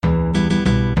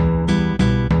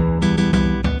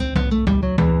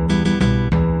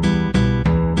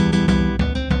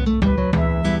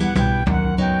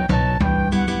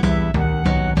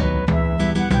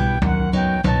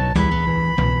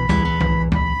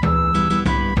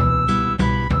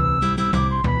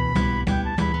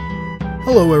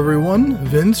Hello everyone,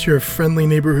 Vince, your friendly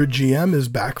neighborhood GM, is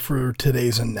back for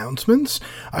today's announcements.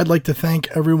 I'd like to thank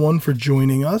everyone for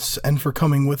joining us and for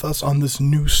coming with us on this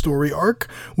new story arc,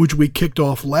 which we kicked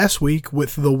off last week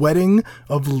with the wedding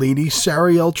of Lady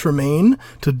Sariel Tremaine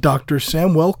to Dr.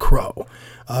 Samuel Crow.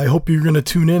 I hope you're going to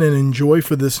tune in and enjoy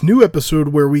for this new episode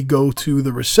where we go to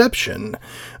the reception.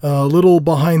 A little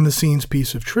behind-the-scenes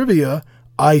piece of trivia: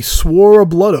 I swore a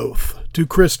blood oath to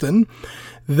Kristen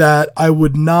that I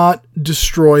would not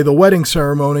destroy the wedding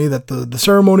ceremony, that the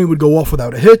ceremony would go off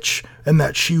without a hitch, and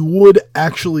that she would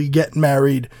actually get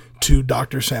married to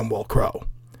Dr. Samuel Crow.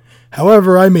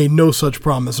 However, I made no such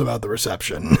promise about the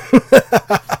reception.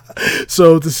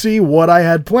 So to see what I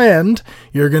had planned,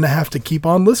 you're going to have to keep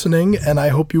on listening, and I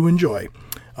hope you enjoy.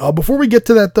 Before we get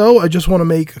to that, though, I just want to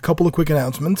make a couple of quick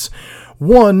announcements.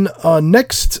 One,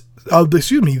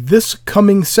 this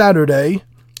coming Saturday,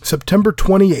 September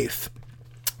 28th,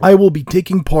 I will be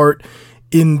taking part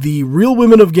in the Real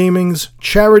Women of Gaming's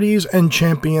Charities and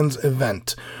Champions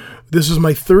event. This is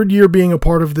my third year being a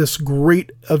part of this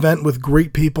great event with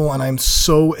great people, and I'm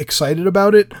so excited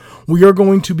about it. We are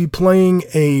going to be playing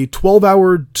a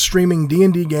 12-hour streaming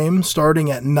D&D game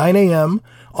starting at 9 a.m.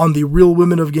 on the Real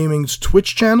Women of Gaming's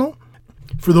Twitch channel.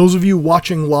 For those of you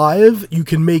watching live, you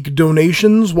can make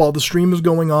donations while the stream is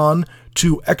going on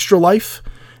to Extra Life,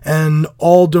 and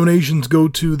all donations go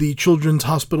to the Children's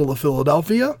Hospital of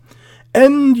Philadelphia.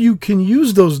 And you can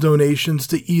use those donations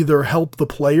to either help the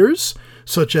players,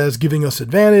 such as giving us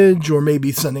advantage or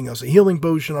maybe sending us a healing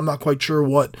potion. I'm not quite sure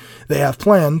what they have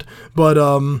planned, but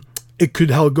it could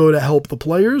go to help the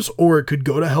players, or it could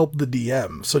go to help the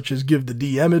DM, such as give the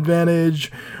DM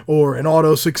advantage or an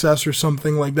auto success or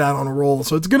something like that on a roll.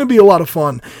 So it's going to be a lot of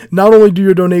fun. Not only do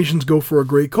your donations go for a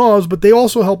great cause, but they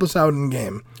also help us out in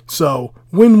game. So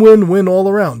win-win-win all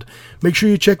around. Make sure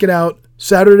you check it out.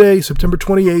 Saturday, September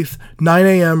 28th, 9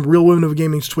 a.m., Real Women of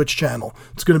Gaming's Twitch channel.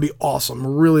 It's going to be awesome.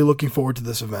 Really looking forward to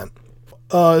this event.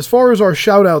 As far as our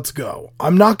shout-outs go,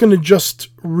 I'm not going to just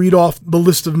read off the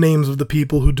list of names of the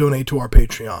people who donate to our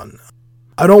Patreon.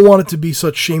 I don't want it to be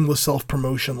such shameless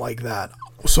self-promotion like that.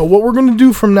 So what we're going to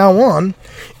do from now on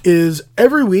is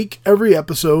every week, every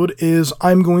episode, is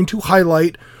I'm going to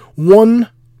highlight one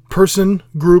person,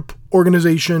 group,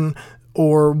 organization,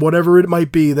 or whatever it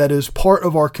might be that is part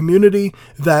of our community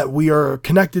that we are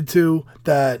connected to,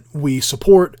 that we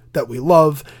support, that we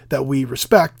love, that we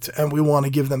respect, and we want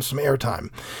to give them some airtime.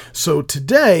 So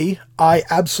today, I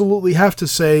absolutely have to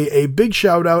say a big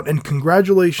shout out and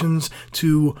congratulations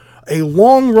to a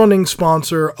long-running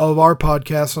sponsor of our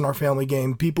podcast and our family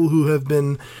game, people who have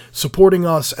been supporting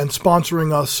us and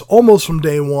sponsoring us almost from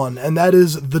day one, and that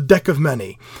is the Deck of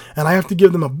Many. And I have to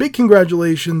give them a big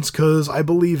congratulations because I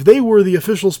believe they were the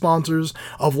official sponsors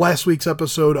of last week's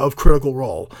episode of Critical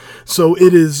Role. So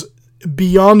it is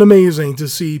beyond amazing to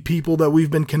see people that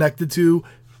we've been connected to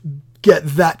get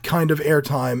that kind of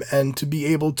airtime and to be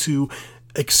able to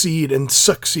exceed and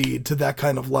succeed to that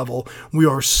kind of level. We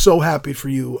are so happy for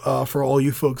you, for all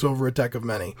you folks over at Deck of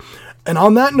Many. And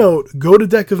on that note, go to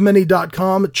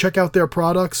deckofmany.com, check out their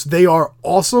products. They are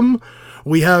awesome.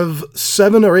 We have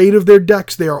 7 or 8 of their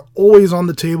decks. They are always on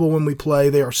the table when we play.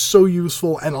 They are so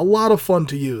useful and a lot of fun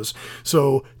to use.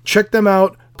 So check them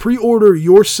out. Pre-order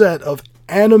your set of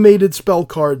animated spell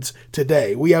cards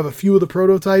today. We have a few of the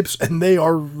prototypes and they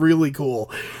are really cool.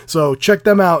 So check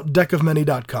them out,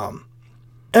 deckofmany.com.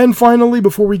 And finally,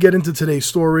 before we get into today's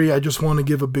story, I just want to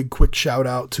give a big quick shout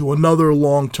out to another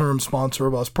long-term sponsor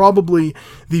of us, probably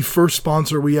the first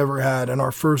sponsor we ever had and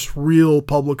our first real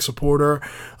public supporter,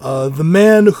 the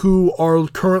man who our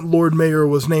current Lord Mayor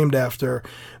was named after,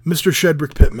 Mr.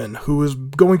 Shedrick Pittman, who is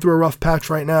going through a rough patch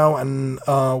right now, and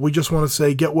we just want to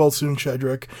say, get well soon,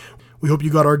 Shedrick. We hope you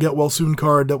got our Get Well Soon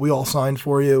card that we all signed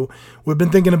for you. We've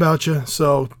been thinking about you,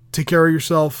 so take care of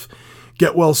yourself,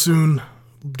 get well soon,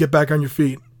 get back on your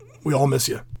feet. We all miss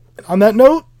you. On that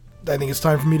note, I think it's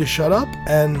time for me to shut up,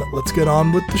 and let's get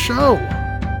on with the show.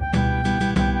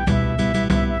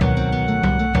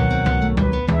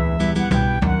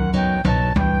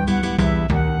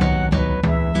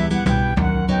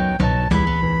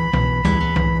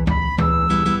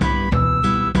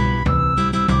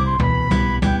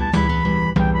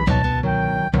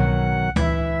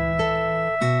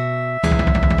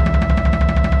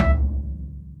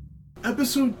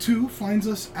 Episode 2 finds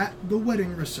us at the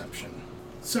wedding reception.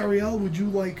 Sariel, would you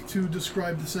like to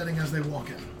describe the setting as they walk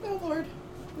in? Oh, Lord.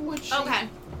 Would she? Okay,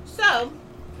 so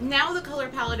now the color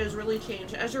palette has really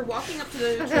changed. As you're walking up to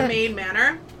the Tremaine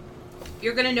Manor,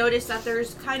 you're going to notice that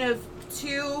there's kind of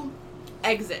 2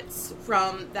 exits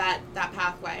from that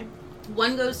pathway.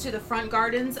 One goes to the front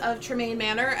gardens of Tremaine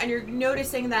Manor, and you're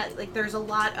noticing that like there's a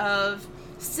lot of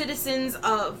citizens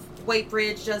of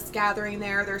Whitebridge just gathering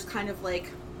there. There's kind of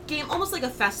like almost like a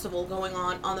festival going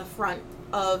on the front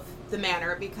of the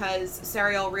manor, because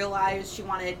Sariel realized she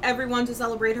wanted everyone to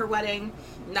celebrate her wedding,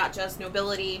 not just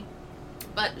nobility,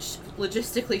 but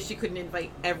logistically she couldn't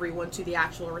invite everyone to the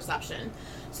actual reception.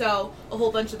 So a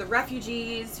whole bunch of the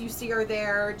refugees you see are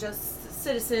there, just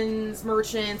citizens,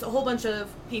 merchants, a whole bunch of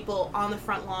people on the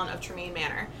front lawn of Tremaine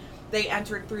Manor. They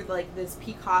entered through like this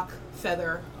peacock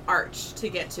feather arch to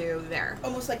get to there.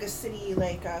 Almost like a city,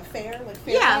 like fair, like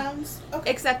fairgrounds. Yeah, okay.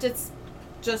 Except it's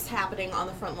just happening on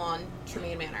the front lawn,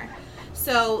 Tremaine Manor.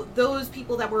 So those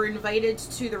people that were invited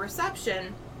to the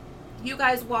reception, you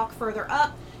guys walk further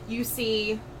up. You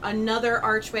see another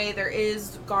archway. There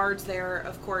is guards there,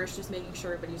 of course, just making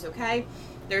sure everybody's okay.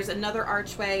 There's another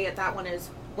archway. That one is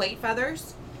white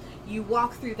feathers. You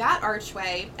walk through that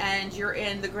archway, and you're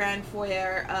in the grand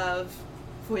foyer of...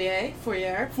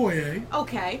 Foyer?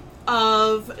 Okay.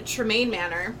 Of Tremaine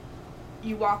Manor.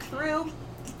 You walk through.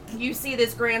 You see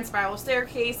this grand spiral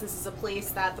staircase. This is a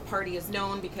place that the party is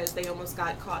known because they almost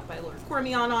got caught by Lord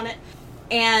Cormion on it.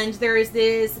 And there is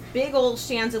this big old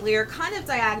chandelier kind of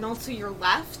diagonal to your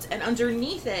left, and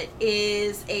underneath it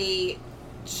is a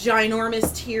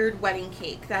ginormous tiered wedding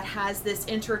cake that has this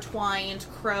intertwined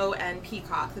crow and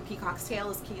peacock. The peacock's tail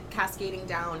is cascading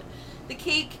down the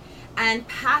cake, and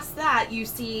past that you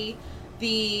see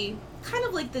the kind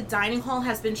of like the dining hall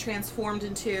has been transformed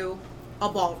into a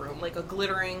ballroom, like a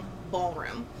glittering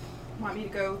ballroom. Want me to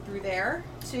go through there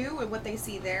too and what they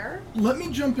see there? Let me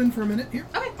jump in for a minute here.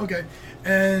 Okay.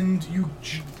 And you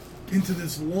into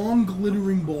this long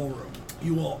glittering ballroom.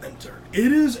 You all enter.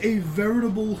 It is a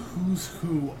veritable who's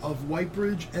who of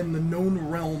Whitebridge and the known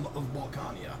realm of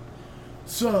Balkania.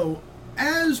 So,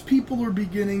 as people are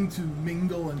beginning to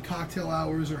mingle and cocktail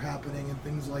hours are happening and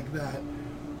things like that,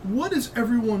 what is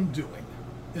everyone doing?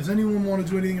 Does anyone want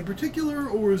to do anything in particular,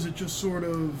 or is it just sort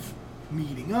of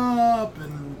meeting up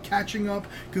and catching up?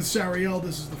 Because Sariel,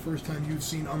 this is the first time you've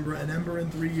seen Umbra and Ember in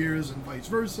 3 years, and vice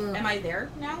versa. Am I there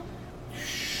now?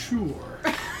 Sure.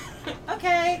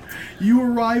 Okay. You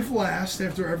arrive last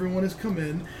after everyone has come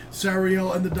in.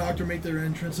 Sariel and the doctor make their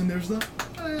entrance, and there's the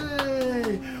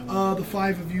hey. The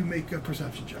 5 of you make a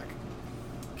perception check.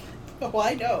 Oh,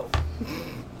 I know.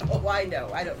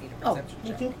 I don't need a perception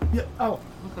check. Yep. Oh,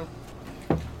 okay.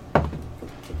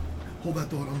 Hold that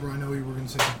thought, Umbra. I know you were going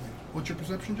to say something. What's your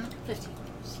perception check? 15.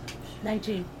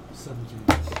 19. 17.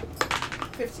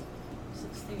 15.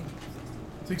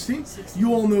 16?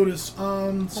 You all notice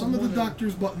some of the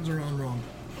doctor's buttons are on wrong.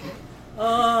 Is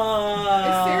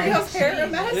Sariel's hair a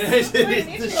mess?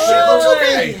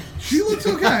 She looks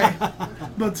okay.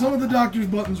 But some of the doctor's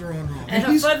buttons are on wrong. And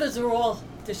her feathers are all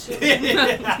disheveled.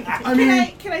 I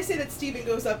mean, Can I say that Steven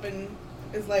goes up and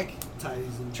is like,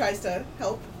 tries to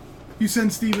help? you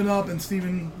send Steven up, and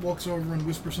Steven walks over and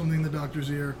whispers something in the doctor's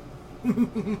ear.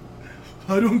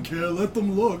 I don't care, let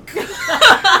them look. And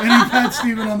he pats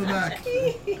Steven on the back.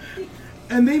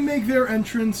 And they make their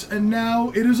entrance, and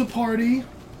now it is a party,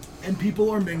 and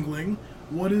people are mingling.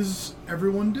 What is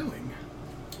everyone doing?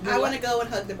 I want to go and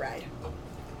hug the bride.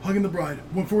 Hugging the bride.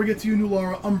 Before we get to you,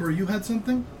 Nulara, Umbra, you had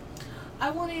something? I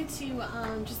wanted to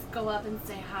just go up and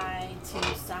say hi to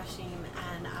Sashim,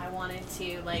 and I wanted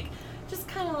to just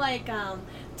kind of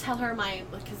tell her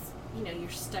because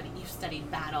you've studied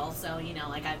battle, so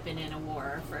I've been in a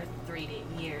war for 3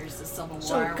 years, the Civil War.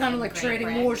 So kind of like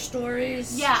trading war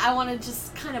stories. Yeah, I want to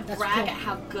just kind of brag cool. at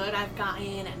how good I've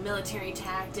gotten at military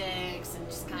tactics, and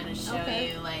just kind of show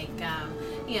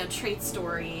you trait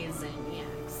stories, and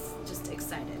just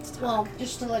excited to talk. Well,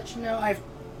 just to let you know, I've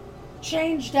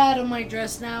changed out of my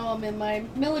dress now. I'm in my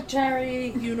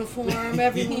military uniform.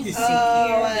 Everyone you see here.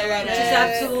 I love Which it. is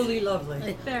absolutely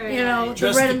lovely. Very the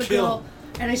Dress red to and the kill. gold.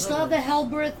 And I still have the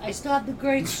Hellbrith, I still have the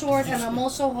Great Sword, and I'm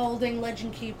also holding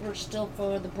Legend Keeper still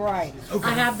for the bride. Okay.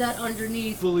 I have that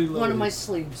underneath Fully one of loaded. my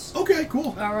sleeves. Okay,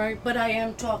 cool. Alright, but I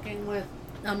am talking with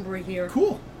Umbra here.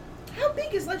 Cool. How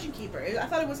big is Legend Keeper? I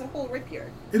thought it was a whole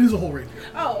rapier. It is a whole rapier.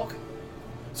 Oh, okay.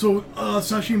 So,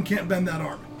 Sashim can't bend that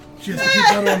arm. She has to keep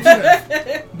that arm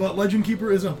stiff. But Legend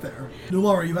Keeper is up there.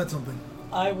 Nulara, you had something.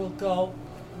 I will go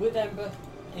with Ember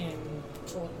and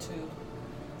talk to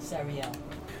Sariel.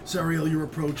 Sariel, you're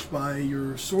approached by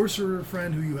your sorcerer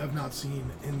friend who you have not seen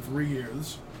in 3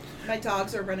 years. My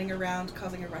dogs are running around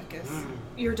causing a ruckus.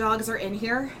 Your dogs are in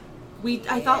here?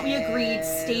 I thought we agreed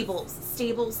stables.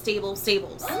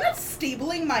 Stables. I'm not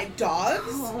stabling my dogs.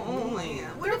 Oh man.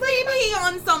 What if they pee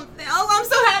on something? Oh, I'm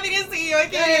so happy to see you. I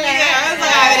can't even. I'm so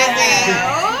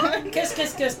happy to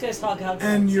see you. Kiss, hug.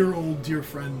 And your old dear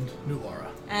friend, Nulara.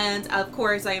 And of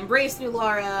course, I embrace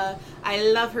Nulara. I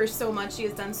love her so much. She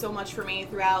has done so much for me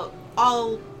throughout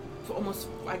almost,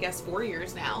 I guess, 4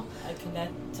 years now. I cannot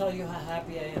tell you how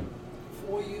happy I am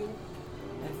for you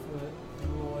and for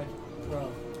Lord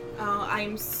Crow. Oh,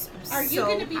 I'm Are you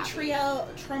going to be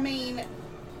Tremaine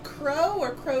Crow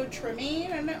or Crow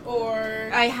Tremaine or?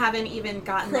 I haven't even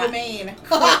gotten Crowmaine.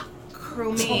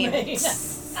 Crowmaine.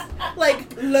 Like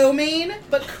Lomaine,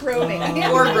 but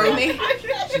Crowmaine. Or Romaine.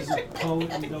 She's a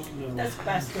poet and don't know. That's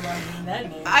bastardizing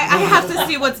that name. I have to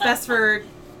see what's best for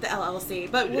the LLC,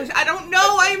 but I don't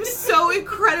know. I'm so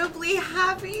incredibly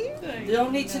happy. You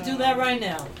don't need to do that right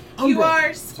now. You are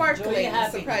Enjoy sparkling, your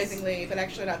happiness. surprisingly, but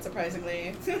actually not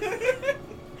surprisingly.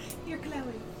 You're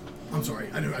glowing. I'm sorry.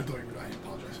 I thought you were. I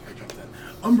apologize. I jumped in.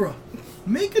 Umbra,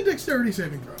 make a dexterity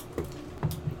saving throw.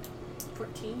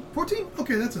 14. 14?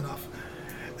 Okay, that's enough.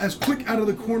 As quick out of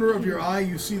the corner of your eye,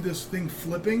 you see this thing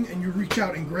flipping, and you reach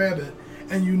out and grab it,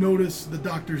 and you notice the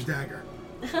doctor's dagger.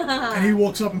 And he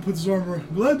walks up and puts his arm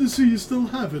around. Glad to see you still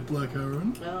have it, Black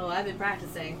Heron. Oh, I've been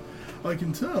practicing. I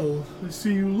can tell. I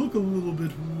see you look a little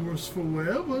bit worse for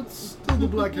wear, but still the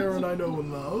Black Heron I know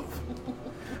and love.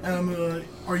 And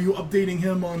are you updating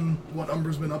him on what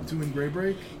Umbra's been up to in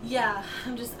Greybreak? Yeah,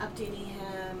 I'm just updating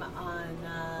him on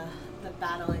the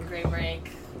battle in Greybreak,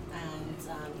 and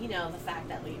the fact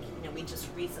that we just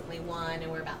recently won,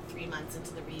 and we're about 3 months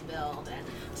into the rebuild, and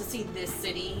to see this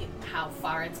city, how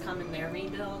far it's come in their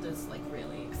rebuild, is like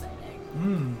really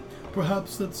exciting.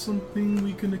 Perhaps that's something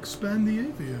we can expand the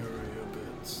aviary a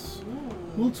bit.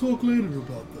 We'll talk later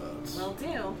about that. Will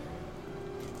do.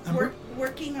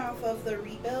 Working off of the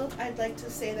rebuild, I'd like to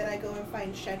say that I go and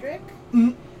find Shedrick.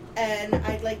 And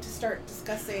I'd like to start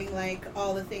discussing like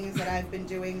all the things that I've been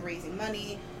doing, raising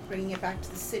money, bringing it back to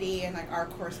the city, and like our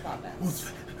correspondence. Well,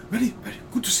 it's very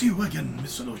good to see you again,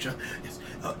 Miss Aloja. Yes,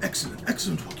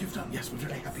 excellent work you've done. Yes, we're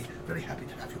very happy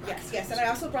to have you back. Yes, and I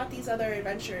also brought these other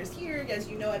adventurers here. As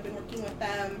you know, I've been working with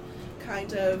them,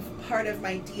 kind of part of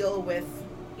my deal with,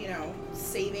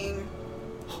 saving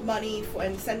money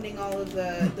and sending all of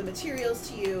the materials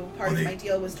to you. Part of my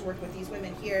deal was to work with these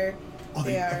women here.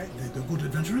 They're good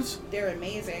adventurers? They're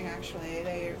amazing, actually.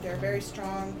 They're very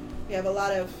strong. We have a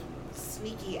lot of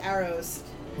sneaky arrows.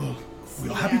 Well,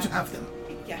 we're happy to have them.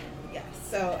 Yeah.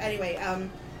 So anyway,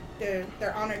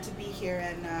 they're honored to be here,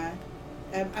 and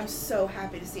I'm so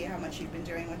happy to see how much you've been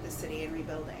doing with the city and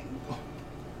rebuilding. Oh,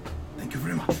 thank you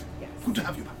very much. Yes. Good to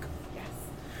have you back. Yes.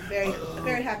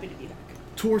 Very happy to be back.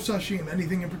 Tor, Sashim,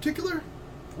 anything in particular?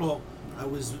 Well, I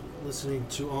was listening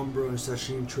to Umbra and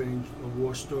Sashim trading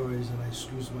war stories, and I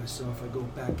excused myself. I go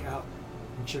back out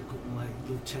and check with my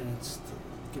lieutenants to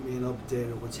give me an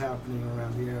update of what's happening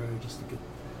around the area, just to get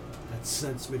that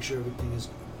sense, make sure everything is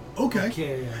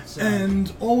okay.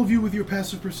 And all of you with your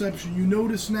passive perception, you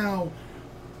notice now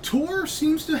Tor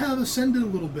seems to have ascended a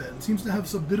little bit, and seems to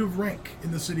have a bit of rank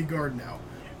in the city guard now.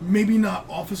 Maybe not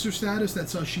officer status that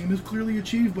Sashim has clearly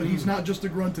achieved, but he's not just a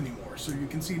grunt anymore. So you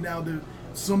can see now that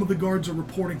some of the guards are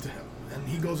reporting to him, and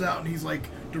he goes out and he's like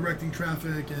directing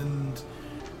traffic, and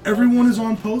everyone is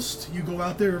on post. You go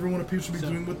out there, everyone appears to be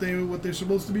doing what they're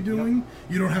supposed to be doing. Yep.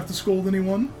 You don't have to scold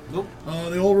anyone. Nope.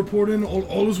 They all report in.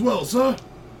 All is well, sir.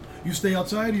 You stay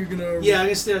outside. You're gonna. Yeah, I'm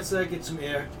gonna stay outside, get some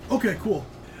air. Okay, cool.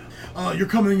 You're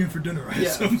coming in for dinner, right?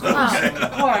 Yeah. Okay.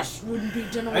 Of course, wouldn't be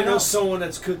dinner. I know someone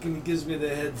that's cooking and gives me the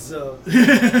heads up.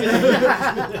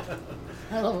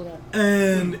 I love that.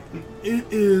 And it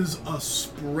is a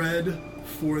spread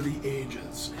for the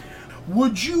ages.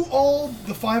 Would you all,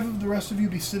 the five of the rest of you,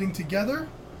 be sitting together?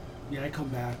 Yeah, I come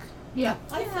back. Yeah.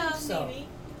 I think so. Maybe.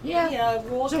 Yeah.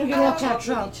 We're all So we gonna can walk talk that with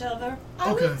truck. each other.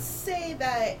 I Okay. would say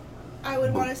that I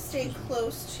would want to stay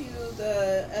close to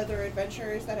the other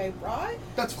adventurers that I brought.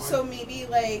 That's fine. So maybe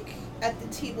like at the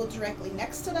table directly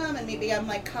next to them, and maybe I'm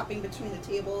like hopping between the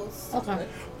tables. Okay.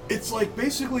 It's like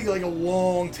basically like a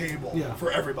long table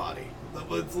for everybody.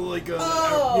 It's like a,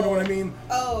 you know what I mean?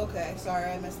 Oh, okay.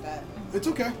 Sorry, I missed that. It's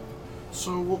okay.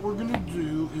 So what we're gonna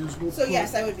do is we'll. So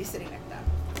yes, I would be sitting next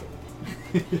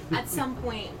to them. At some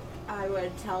point, I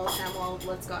would tell them, well,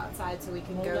 let's go outside so we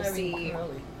can go see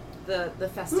the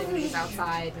festivities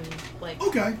outside and like.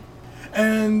 Okay.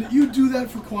 And you do that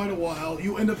for quite a while.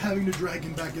 You end up having to drag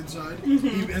him back inside.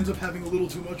 He ends up having a little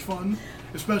too much fun,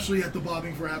 especially at the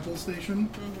Bobbing for Apples station.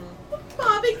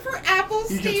 Bobbing for Apples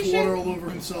He station. gets water all over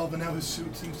himself, and now his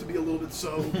suit seems to be a little bit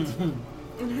soaked.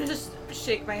 Just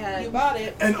shake my head. You bought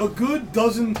it. And a good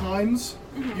dozen times,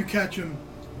 you catch him.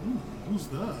 Who's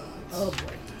that? Oh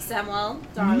boy. Samuel,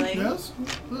 darling. Yes?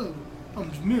 Well, I'm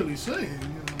just merely saying.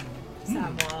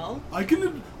 Samuel. I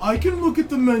can look at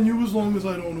the menu as long as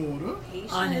I don't order.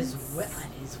 Patience. On his way.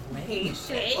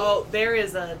 Patience. Oh, there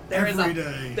is a Every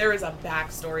day. there is a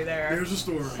backstory there. There's a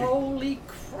story. Holy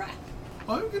crap.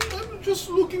 I'm just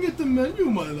looking at the menu,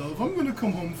 my love. I'm gonna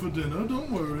come home for dinner.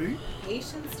 Don't worry.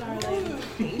 Patience, darling.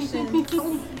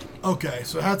 Patience. Okay,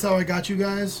 so that's how I got you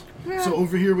guys. So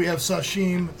over here we have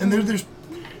Sashim, and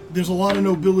there's a lot of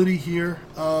nobility here.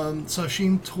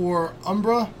 Sashim tore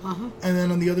Umbra, and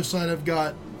then on the other side I've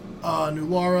got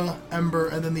Nulara, Ember,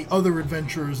 and then the other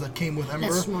adventurers that came with Ember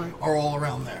That's smart. are all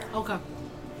around there. Okay.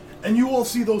 And you all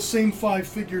see those same 5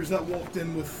 figures that walked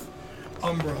in with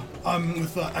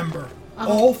Ember.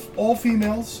 All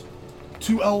females,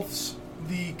 2 elves,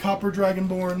 the Copper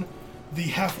Dragonborn, the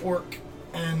half orc,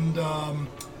 and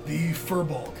the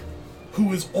Furbolg,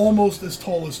 who is almost as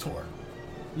tall as Tor,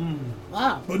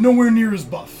 Wow. but nowhere near as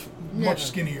buff, Never. much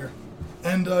skinnier.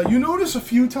 And you notice a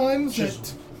few times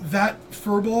that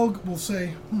Furbolg will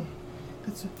say,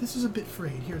 this is a bit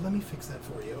frayed. Here, let me fix that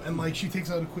for you. And like she takes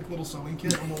out a quick little sewing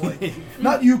kit and will like,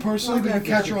 not you personally, but you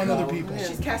catch her on other people.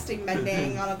 She's casting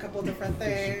mending on a couple different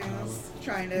things,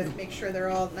 trying to make sure they're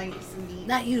all nice and neat.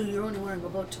 Not you. You're only wearing a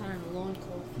bow tie and a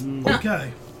loincloth.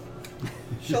 Okay.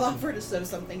 She'll offer to sew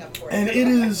something up for it. And it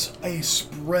is a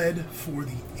spread for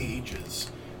the ages.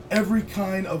 Every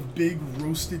kind of big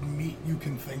roasted meat you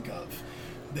can think of.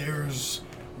 There's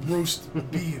roast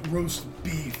beef. There's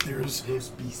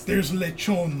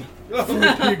lechon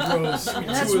for pig roast.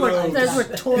 That's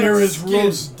what Taurus. There is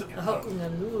roast.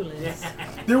 Yes.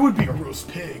 There would be a roast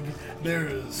pig.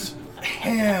 There's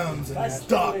hams and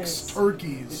ducks,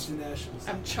 turkeys. International.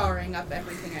 I'm charring up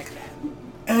everything I can.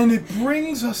 And it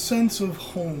brings a sense of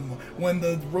home when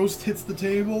the roast hits the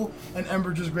table and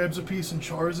Ember just grabs a piece and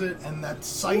chars it, and that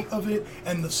sight of it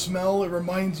and the smell, it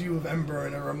reminds you of Ember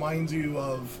and it reminds you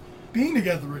of being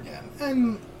together again.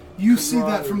 And you see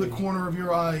that from the corner of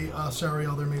your eye,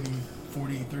 Sariel. They're maybe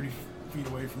 40, 30 feet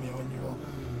away from you,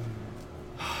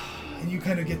 and you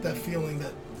kind of get that feeling,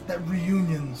 that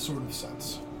reunion sort of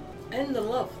sense. And the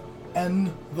love.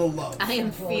 And the love. I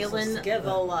am Pulls us feeling together.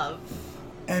 the love.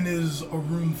 And is a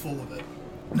room full of it.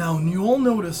 Now, you all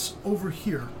notice over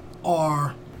here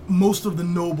are most of the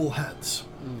noble heads.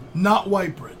 Not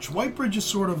Whitebridge. Whitebridge is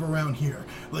sort of around here.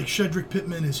 Like Shedrick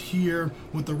Pittman is here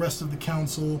with the rest of the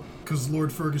council, because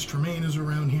Lord Fergus Tremaine is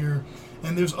around here.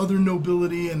 And there's other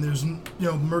nobility, and there's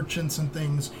merchants and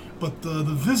things. But the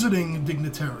visiting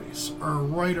dignitaries are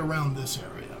right around this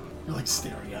area. You're like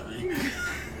staring at me.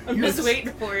 I'm just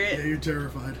waiting for Yeah, it. you're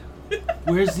terrified.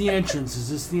 Where's the entrance? Is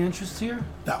this the entrance here?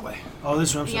 That way. Oh,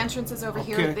 this one. I'm The sorry. entrance is over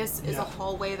Okay. here. This is Yeah. a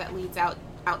hallway that leads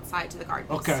outside to the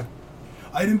gardens. Okay.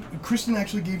 Kristen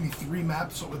actually gave me 3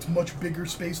 maps, so it's much bigger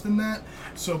space than that.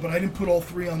 So, but I didn't put all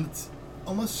 3 on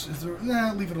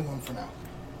leave it alone for now.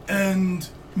 And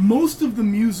most of the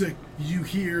music you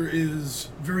hear is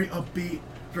very upbeat,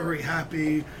 very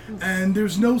happy, and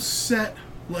there's no set,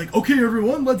 like, okay,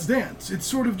 everyone, let's dance. It's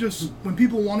sort of just when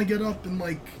people want to get up and,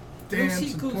 like, dance and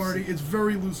Loosey-goosey. party, it's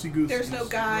very loosey-goosey. There's no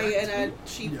guy in a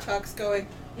cheap tux going,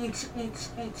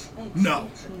 No.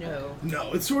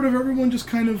 No. It's sort of everyone just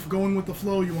kind of going with the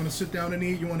flow. You want to sit down and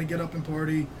eat, you want to get up and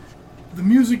party. The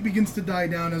music begins to die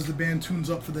down as the band tunes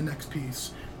up for the next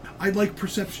piece. I'd like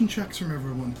perception checks from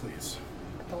everyone, please.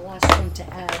 The last one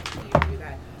to add. you do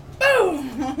that.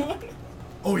 Boom!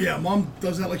 Oh yeah, Mom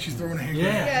does that like she's throwing a hand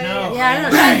grenade. Yeah. Yeah, No. Yeah, I know.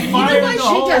 Bang! You Fire know in why the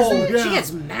she does hole, it? yeah. She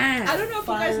gets mad. I don't know if you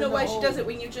Fire guys in know the why she hole. does it.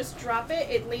 When you just drop it,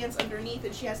 it lands underneath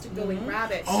and she has to go and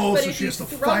grab it. Oh, but so if she you has to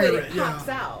throw fire it, it. pops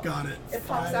Yeah. out. Got it. It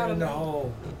pops Fire out in of the the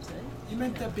hole. You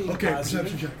meant that being Okay, positive.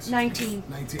 perception checks. 19.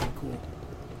 19, cool.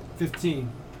 15.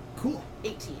 Cool.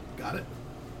 18. Got it.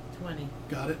 20.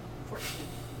 Got it. 14.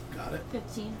 Got it.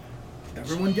 15.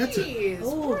 Everyone gets it. Jeez,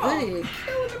 Oh, we're all goody.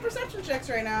 killing the perception checks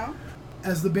right now.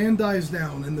 As the band dies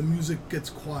down and the music gets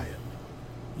quiet,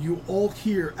 you all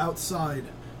hear outside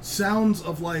sounds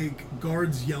of like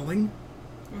guards yelling,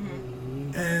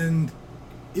 and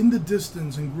in the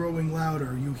distance and growing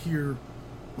louder, you hear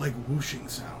like whooshing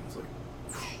sounds, like.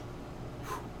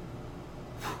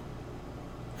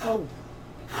 Oh.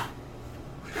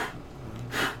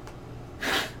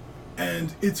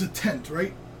 And it's a tent,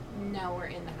 right? No, we're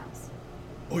in the house.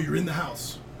 Oh, you're in the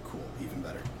house. Cool, even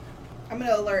better. I'm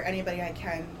gonna alert anybody I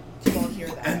can to all hear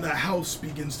that. And the house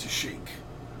begins to shake.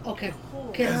 Okay.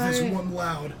 Can As this I? one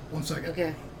loud, 1 second.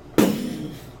 Okay.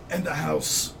 And the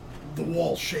house, the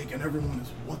walls shake, and everyone is,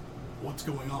 what's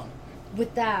going on?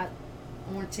 With that,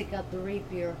 I want to take out the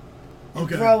rapier and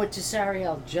Okay. throw it to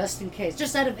Sariel just in case.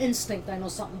 Just out of instinct, I know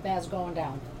something bad's going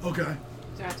down. Okay.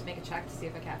 Do I have to make a check to see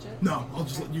if I catch it? No, I'll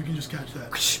just you can just catch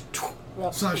that.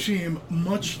 Well, Sashim,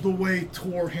 much the way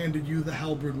Tor handed you the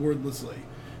halberd wordlessly,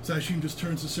 Sashim just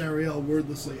turns to Sariel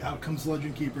wordlessly. Out comes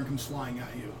Legend Keeper and comes flying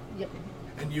at you. Yep.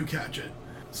 And you catch it.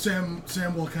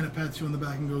 Samwell kind of pats you on the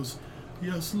back and goes,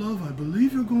 "Yes, love, I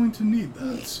believe you're going to need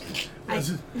that."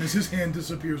 As his hand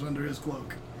disappears under his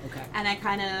cloak. Okay. And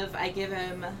I give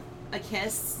him a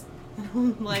kiss.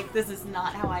 I'm like, this is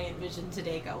not how I envisioned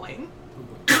today going.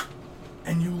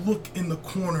 And you look in the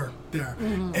corner there,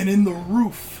 and in the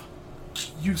roof,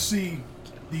 you see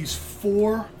these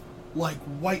 4 like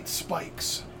white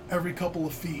spikes every couple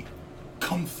of feet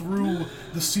come through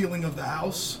the ceiling of the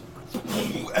house,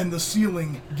 and the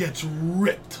ceiling gets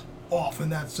ripped off in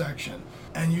that section.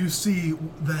 And you see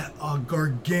that a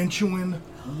gargantuan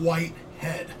white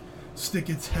head stick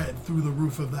its head through the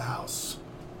roof of the house.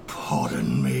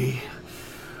 "Pardon me.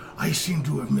 I seem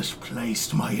to have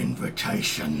misplaced my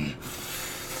invitation."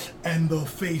 And the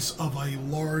face of a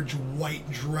large white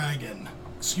dragon,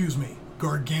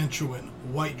 gargantuan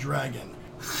white dragon.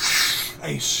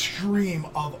 A stream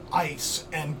of ice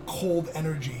and cold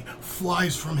energy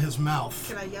flies from his mouth.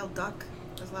 Can I yell duck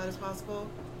as loud as possible?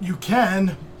 You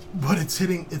can, but it's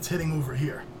hitting over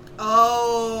here.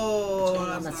 Oh,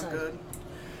 on that's that not side. good.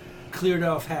 Cleared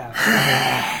off half.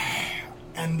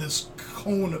 And this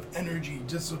cone of energy,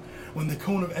 when the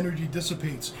cone of energy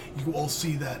dissipates, you all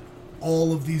see that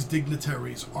all of these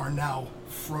dignitaries are now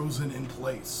frozen in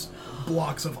place.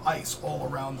 Blocks of ice all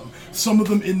around them. Some of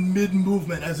them in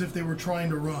mid-movement as if they were trying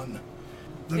to run.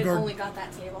 It only got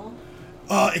that table?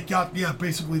 It got,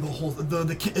 basically the whole,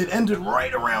 it ended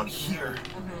right around here.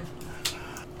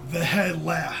 The head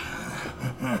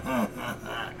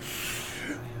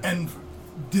and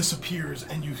disappears,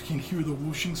 and you can hear the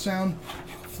whooshing sound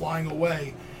flying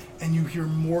away, and you hear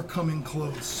more coming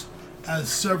close as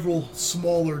several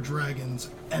smaller dragons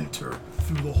enter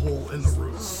through the hole in the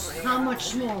roof. How much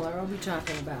smaller are we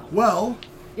talking about? Well,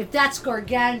 If that's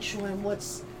gargantuan,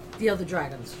 what's the other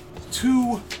dragons?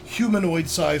 2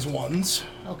 humanoid-sized ones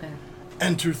Okay.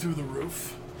 enter through the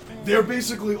roof. They're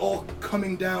basically all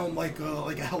coming down like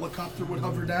a helicopter would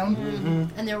hover down.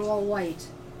 And they're all white.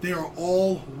 They are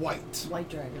all white. White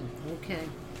dragon. Okay.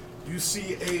 You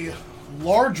see a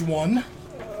large one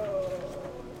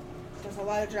There's a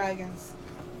lot of dragons.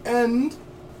 and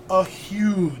a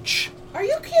huge Are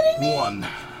you kidding me? one.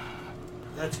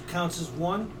 That counts as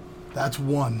 1? That's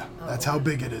one. That's how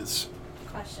big it is.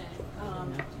 Question.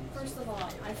 First of all,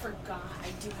 I forgot I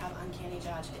do have uncanny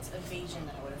dodge. It's evasion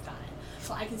that I would have gotten.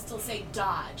 So I can still say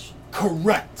dodge.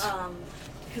 Correct.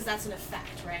 Because that's an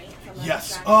effect, right? From the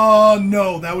Yes. dragon?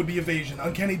 No, that would be evasion.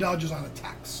 Uncanny dodge is on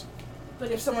attacks.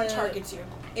 But If someone targets you.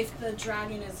 If the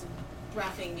dragon is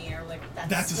breathing me or like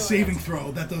That's a still saving an-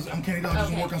 throw. That does uncanny dodge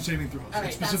doesn't Okay. work on saving throws. All right,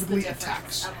 It's that's the specifically difference.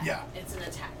 attacks. Okay. Yeah, It's an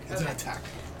attack. it's Okay. an attack.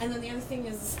 And then the other thing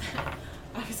is,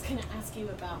 I was gonna ask you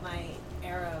about my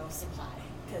arrow supply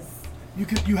because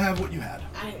You have what you had.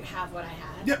 I have what I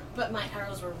had. Yep. But my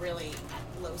arrows were really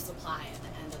at low supply at the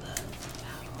end of the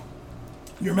battle.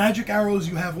 Your magic arrows,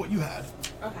 you have what you had.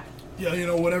 Okay.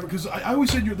 Yeah, whatever. Because I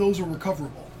always said those are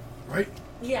recoverable, right?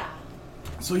 Yeah.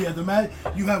 So yeah,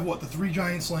 you have what, the 3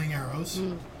 giant slaying arrows.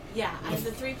 Yeah. I have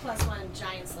the 3+1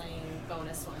 giant slaying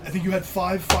bonus one. I think you had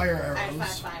 5 fire arrows. I have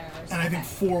 5 fire arrows. And I think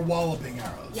 4 walloping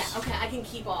arrows. Yeah. Okay. I can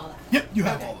keep all that. Yep, you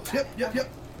have Okay, all those. got Yep, it, yep, okay. yep.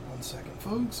 1 second,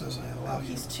 folks, as I allow you.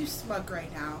 He's too smug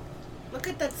right now. Look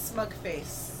at that smug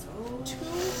face.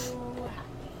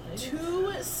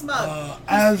 Too smug.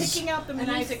 as- He's picking out the And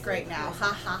I music right now.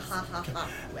 Ha ha ha ha ha.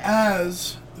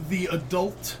 As the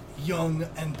adult, young,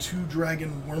 and 2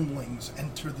 dragon wormlings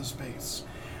enter the space,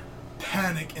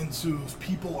 panic ensues.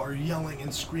 People are yelling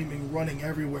and screaming, running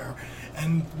everywhere.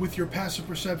 And with your passive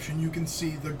perception, you can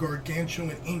see the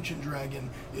gargantuan ancient dragon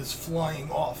is flying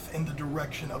off in the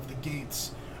direction of the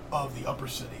gates of the upper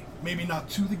city. Maybe not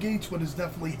to the gates, but is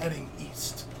definitely heading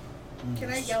east.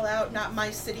 Can I yell out, "Not my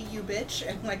city, you bitch,"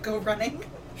 and go running?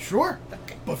 Sure.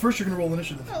 Okay. But first you're going to roll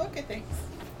initiative. Oh, okay, thanks.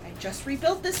 I just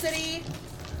rebuilt the city.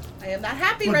 I am not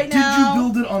happy But right did now. you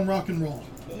build it on rock and roll?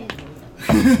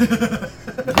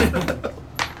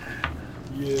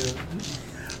 Yeah.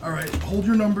 All right, hold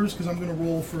your numbers because I'm going to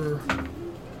roll for...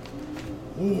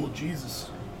 Oh, Jesus.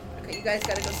 Okay, you guys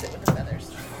gotta go sit with the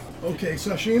feathers. Okay,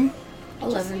 Sashim, He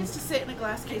just 11. needs to sit in a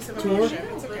glass case of Tor? emotion.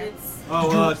 It's But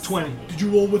okay. it's 20. did you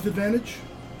roll with advantage?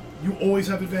 You always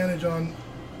have advantage on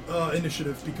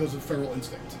initiative because of feral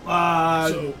instinct.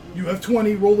 So you have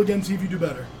 20, roll again, see if you do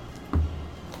better.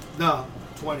 No.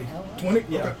 20. 20?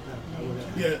 Yeah. Okay. I would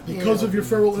have. Yeah, because of your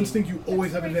feral instinct, you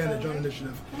always have advantage on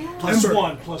initiative. Plus Ember.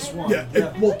 1. Plus 1. Yeah,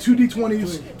 well,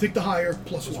 2d20s, take the higher,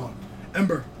 plus 1.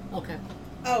 Ember, Okay.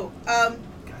 Oh, Gotcha.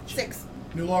 6.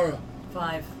 Nulara,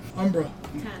 5. Umbra,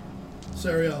 10.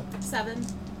 Sariel. 7.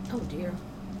 Oh dear.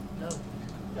 No.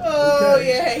 Oh,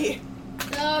 Okay. yay.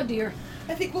 Oh dear.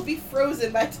 I think we'll be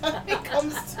frozen by the time it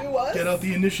comes to us. Get out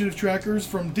the initiative trackers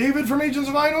from David from Agents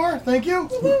of Einor. Thank you.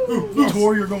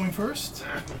 Tor, you're going first.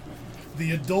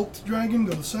 The adult dragon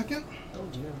goes second. Oh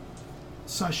dear.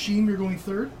 Sashim, you're going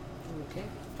third. Okay.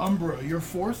 Umbra, you're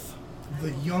fourth.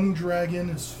 The young dragon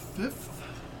is fifth.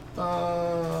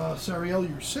 Sariel,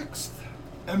 you're sixth.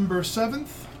 Ember,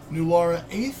 seventh. Nulara,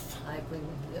 eighth. I bring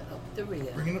up the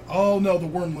rear. Oh no, the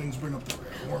wormlings bring up the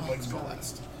rear. The wormlings go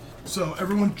last. So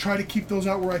everyone try to keep those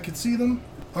out where I could see them.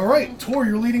 All right, Tor,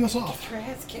 you're leading us off. Her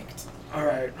head's kicked.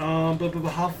 Alright, but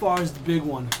how far is the big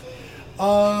one?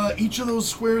 Each of those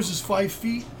squares is 5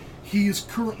 feet. He is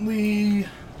currently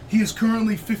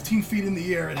 15 feet in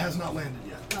the air. It has not landed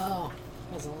yet. Oh,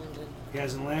 hasn't landed. He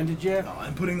hasn't landed yet?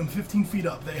 I'm putting them 15 feet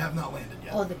up. They have not landed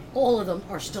yet. Oh, all of them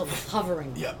are still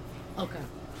hovering. Yep. Okay.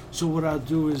 So what I'll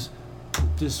do is,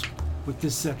 with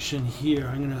this section here,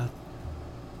 I'm gonna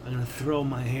throw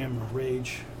my hammer,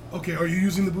 rage. Okay, are you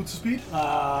using the boots of speed? No,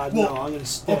 I'm gonna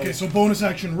stay. Okay, so bonus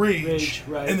action rage, Rage,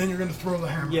 right. and then you're gonna throw the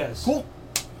hammer. Yes. Cool.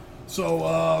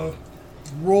 So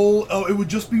roll. Oh, it would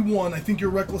just be one. I think your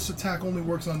reckless attack only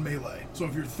works on melee. So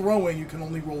if you're throwing, you can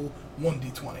only roll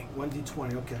 1d20.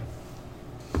 1d20, okay.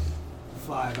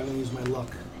 5, I'm gonna use my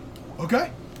luck. Okay.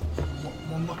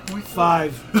 One luck point.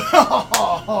 5.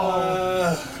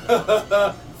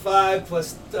 5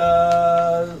 plus,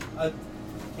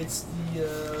 it's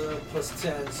the plus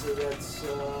 10, so that's,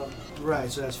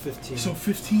 right, so that's 15. So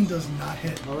 15 does not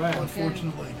hit. All right.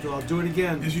 Unfortunately. So I'll do it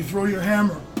again. Is you throw your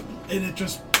hammer, and it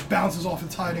just bounces off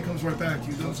its hide and comes right back to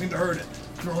you. Doesn't seem to hurt it.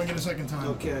 Throwing it a second time.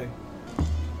 Okay.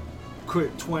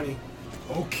 Crit, 20.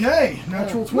 Okay,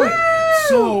 natural 20.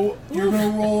 So you're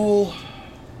gonna roll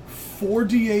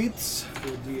 4d8s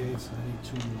 4d8s, I need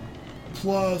 2 more.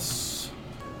 plus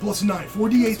 9.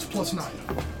 4d8s plus 9.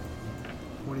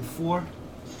 24.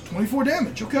 24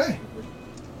 damage. Okay.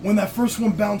 When that first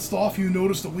one bounced off, you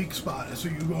noticed a weak spot. So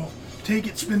you go take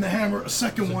it, spin the hammer, a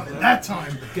second one, and that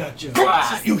time Gotcha.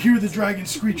 you'll hear the dragon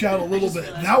screech out a little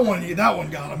bit. That one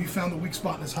got him. You found the weak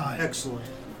spot in his hide. Excellent.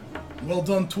 Well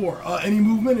done, Tor. Any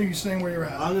movement, or are you staying where you're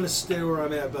at? I'm gonna stay where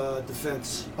I'm at,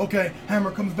 defense. Okay, hammer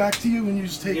comes back to you, and you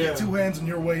just take it 2 hands, and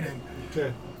you're waiting.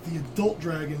 Okay. The adult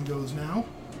dragon goes now.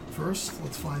 First,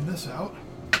 let's find this out.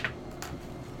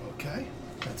 Okay,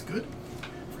 that's good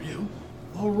for you.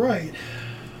 All right,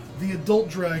 the adult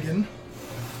dragon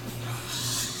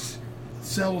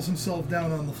settles himself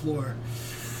down on the floor,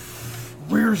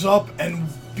 rears up, and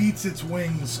beats its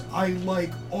wings. I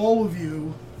like all of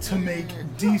you to make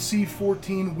DC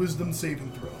 14 wisdom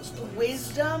saving throws.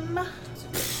 Wisdom.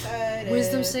 Excited.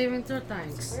 Wisdom saving throw.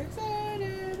 Thanks. We're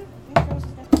excited.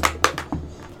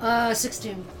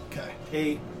 16. Okay,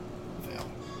 8. fail.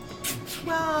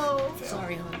 12. Fail.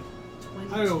 Sorry, hon.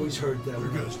 I always heard that. We're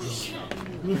when I good. was young.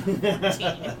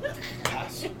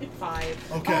 Pass.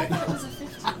 5. Okay. That was a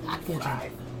 15. 14.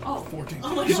 Oh. 14.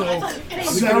 Oh my God, So, I thought it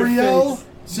was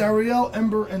Zariel,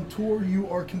 Ember, and Tor, you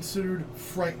are considered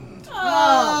frightened.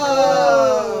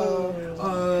 Oh.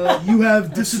 You have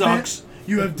That disadvantage. sucks.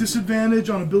 You have disadvantage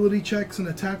on ability checks and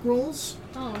attack rolls,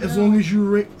 Oh, as no. long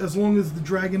as the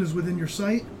dragon is within your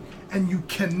sight, and you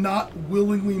cannot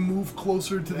willingly move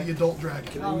closer to the adult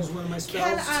dragon. Can I use one of my Can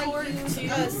spells? I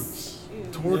use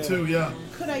Tor Yeah. too, yeah.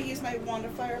 Could I use my wand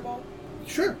of fireball?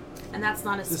 Sure. And that's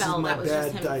not a This is spell, my that was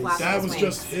just bad him dice. flapping That his was wings.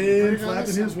 just him Put it on flapping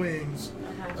this his one. wings.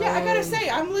 Okay. Yeah, I gotta say,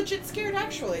 I'm legit scared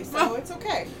actually, so it's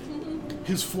okay.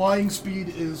 His flying speed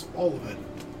is all of it.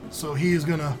 So he is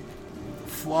gonna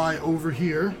fly over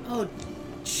here. Oh,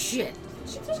 shit.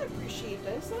 She doesn't appreciate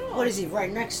this at all. What is he,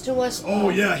 right next to us? Oh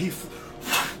yeah,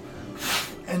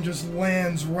 and just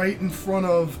lands right in front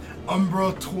of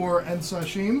Umbra, Tor, and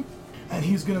Sashim, and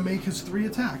he's gonna make his 3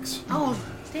 attacks. Oh,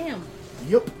 damn.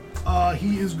 Yep.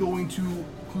 He is going to.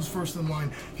 Who's first in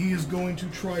line? He is going to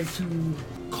try to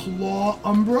claw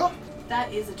Umbra.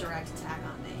 That is a direct attack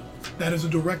on me. That is a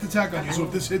direct attack on you. So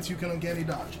if this hits, you can uncanny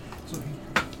dodge. So he.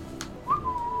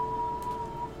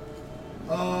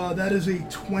 That is a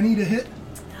 20 to hit.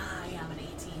 Yeah, I'm an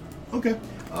 18. Okay.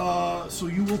 So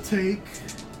you will take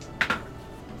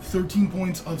 13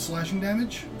 points of slashing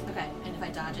damage. Okay, and if I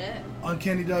dodge it,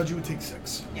 Uncanny dodge, you would take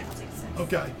 6. yeah, I'll take 6.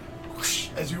 Okay.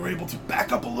 As you were able to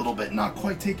back up a little bit, not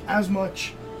quite take as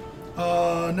much.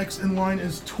 Next in line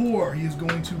is Tor. He is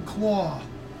going to claw.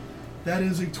 That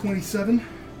is a 27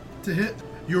 to hit.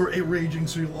 You're a raging,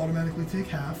 so you'll automatically take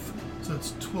half. So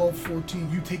that's 12,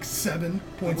 14. You take 7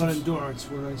 points What of... endurance?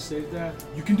 Would I save that?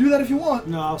 You can do that if you want.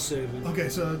 No, I'll save it. Okay,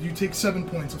 so you take 7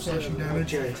 points of slashing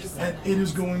damage. Okay. And it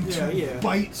is going to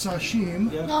bite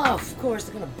Sashim. Yeah. Oh, of course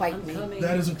they're gonna bite me.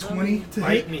 That is a 20 to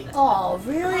Bite hit. me. Oh,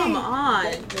 really? Come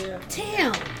on.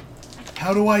 Damn.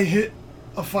 How do I hit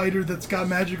a fighter that's got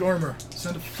magic armor?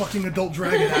 Send a fucking adult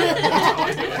dragon at him. That's how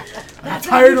I do it. I'm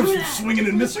tired of swinging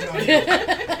and missing on you.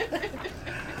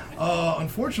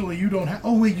 Unfortunately, you don't have...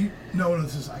 Oh, wait, you... No,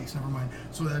 this is ice. Never mind.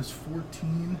 So that's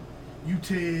 14. You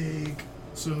take...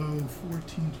 So,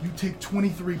 14... You take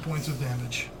 23 points of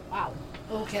damage. Wow.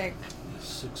 Okay.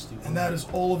 61. And that is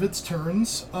all of its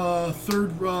turns. Third,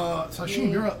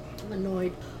 Sashim, you're up. I'm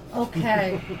annoyed.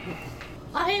 Okay.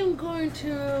 I am going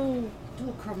to do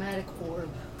a chromatic orb.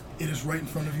 It is right in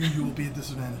front of you. You will be at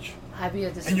disadvantage. I'd be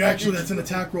at disadvantage. And you actually, that's an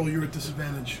attack roll. You're at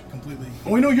disadvantage completely.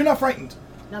 Oh, wait, no, you're not frightened.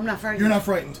 I'm not frightened. You're not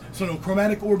frightened. So no,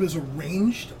 chromatic orb is a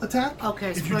ranged attack.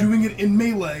 Okay. If you're doing it in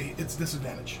melee, it's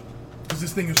disadvantage. Because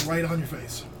this thing is right on your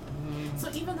face. So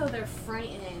even though they're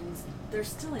frightened, they're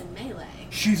still in melee.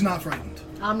 She's not frightened.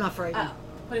 I'm not frightened. Oh,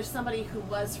 but if somebody who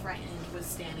was frightened was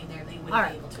standing there, they wouldn't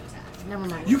Alright. be able to attack. Never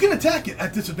mind. You can attack it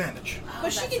at disadvantage.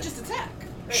 But she can just attack.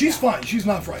 right She's now. fine. She's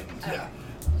not frightened. Yeah.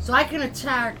 So I can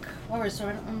attack. Alright, so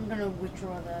I'm gonna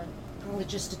withdraw that. I'll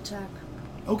just attack.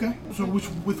 Okay. So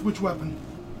with which weapon?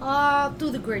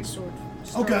 Through the greatsword.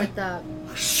 Start Okay. Like that.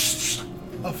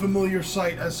 A familiar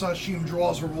sight as Sashim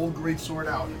draws her old greatsword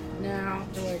out. Now,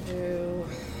 do I do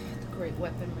the great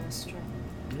weapon master?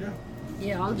 Yeah.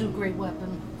 Yeah, I'll do great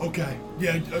weapon. Okay.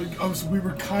 Yeah. We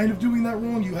were kind of doing that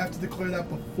wrong. You have to declare that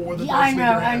before the. Yeah, I dice know.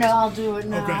 leave your I know. hands. I'll do it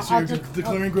now. Okay, so I'll you're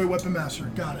declaring Great Weapon Master.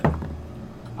 Got it.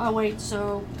 Oh wait.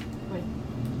 So wait.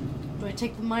 Do I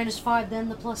take the -5 then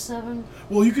the +7?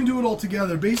 Well, you can do it all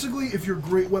together. Basically, if you're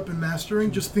Great Weapon Mastering,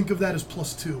 just think of that as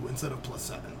 +2 instead of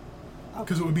 +7.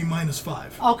 Because it would be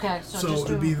 -5. Okay, so So just it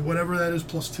do would be whatever that is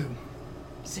 +2.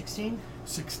 16.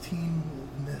 16 will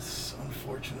miss,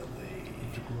 unfortunately.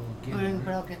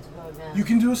 But I'll get to go again. You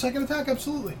can do a second attack,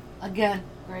 absolutely. Again,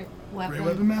 great weapon. Great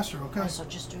Weapon Master, okay. Oh, so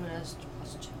just do it as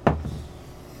 +2.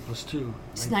 +2.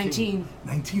 It's 19.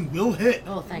 19 will hit.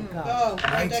 Oh, thank God. Oh,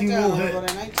 write that 19 will down. hit. Well,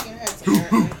 19 hits,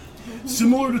 apparently.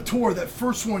 Similar to Tor, that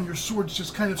first one, your sword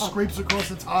just kind of scrapes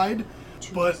across its hide,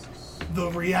 but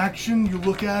the reaction, you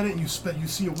look at it and you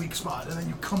see a weak spot, and then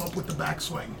you come up with the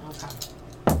backswing.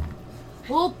 Okay.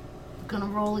 Well, gonna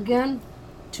roll again.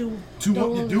 Two.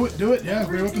 You do it, yeah.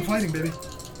 Great Weapon Fighting, baby.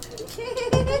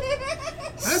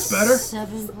 That's better.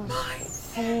 7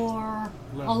 plus 4.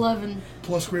 11.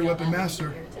 Plus Great Weapon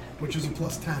Master, which is a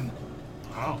 +10.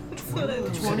 Wow.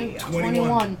 20.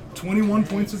 21. 21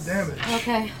 points of damage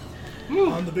Okay.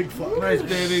 on the big fuck. Nice,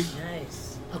 baby.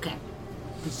 Nice. Okay.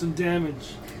 Put some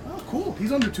damage. Oh, cool.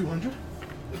 He's under 200.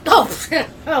 Oh,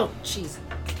 oh, jeez.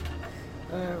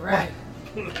 Alright.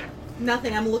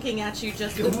 Nothing. I'm looking at you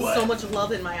just with What? so much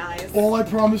love in my eyes. All I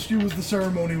promised you was the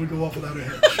ceremony would go off without a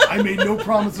hitch. I made no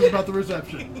promises about the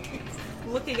reception.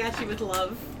 Looking at you with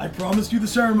love. I promised you the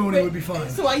ceremony would be fine.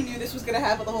 So I knew this was gonna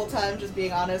happen the whole time, just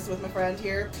being honest with my friend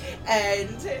here.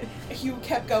 And Hugh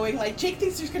kept going like, Jake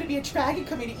thinks there's gonna be a dragon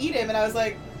coming to eat him, and I was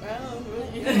like, well.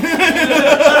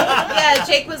 Yeah,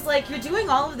 Jake was like, you're doing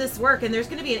all of this work, and there's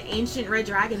going to be an ancient red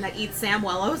dragon that eats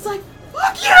Samwell. I was like,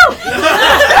 fuck you!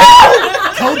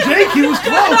 Tell Jake he was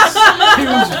close. He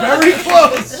was very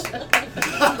close.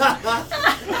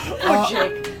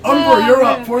 Umbra, you're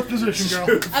up. 4th position, girl.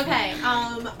 Okay,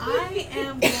 I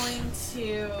am going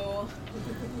to.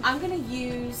 I'm gonna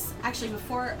use. Actually,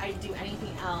 before I do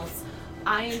anything else,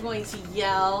 I am going to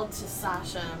yell to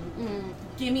Sasha,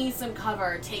 give me some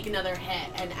cover, take another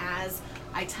hit, and as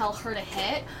I tell her to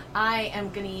hit, I am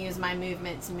gonna use my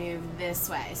movement to move this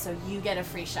way, so you get a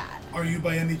free shot. Are you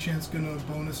by any chance gonna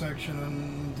bonus action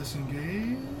and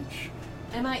disengage?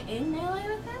 Am I in melee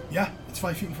with him? Yeah, it's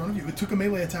 5 feet in front of you. It took a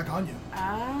melee attack on you.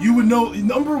 Oh. You would know,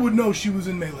 Umbra would know she was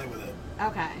in melee with it.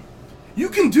 Okay. You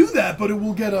can do that, but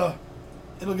it'll get a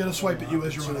swipe at you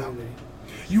as you run out.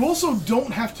 You also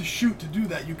don't have to shoot to do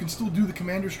that. You can still do the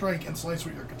commander strike and slice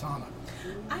with your katana.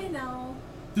 I know.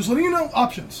 Just letting you know,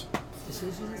 options.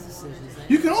 Decisions.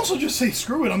 You can also just say,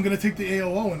 screw it, I'm going to take the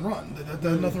AOO and run.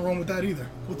 There's nothing wrong with that either.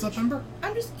 What's up, Ember?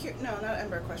 I'm just curious. No, not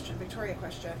Ember question. Victoria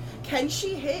question. Can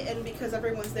she hit, and because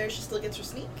everyone's there, she still gets her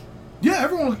sneak? Yeah,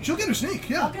 everyone, she'll get her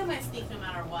sneak, I'll yeah. get my sneak no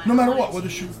matter what. No matter I what, wanted whether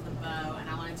to she- use the bow, and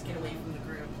I wanted to get away from the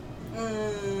group.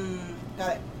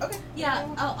 Got it. Okay. Yeah,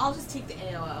 I'll just take the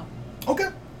AOO. Okay.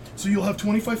 So you'll have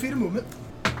 25 feet of movement.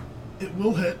 It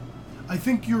will hit. I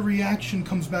think your reaction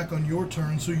comes back on your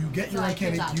turn, so you get your So I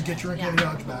uncanny, can dodge you get it, your yeah.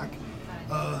 uncanny dodge back.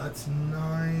 That's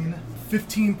 9.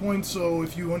 15 points, so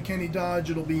if you uncanny dodge,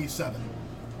 it'll be 7.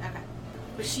 Okay.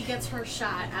 But she gets her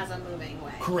shot as I'm moving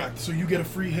away. Correct. So you get a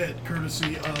free hit,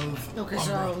 courtesy of Okay, Umbra.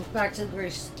 so back to the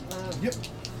grace. Yep.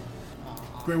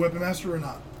 Great Weapon Master or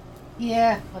not?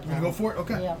 Yeah. You gonna go for it?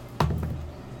 Okay. Yeah.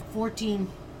 14.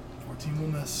 14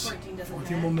 will miss. 14 doesn't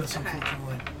 14 hit. will miss, Okay.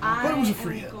 unfortunately. I But it was a am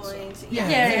free hit. so. going to, Yeah,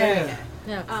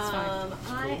 Yeah. that's fine.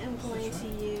 I am going to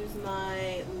use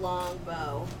my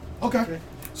longbow. Okay.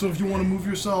 So if you want to move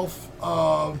yourself,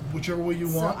 whichever way you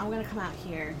So want. I'm going to come out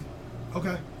here,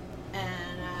 Okay.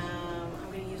 and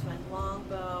I'm going to use my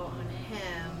longbow on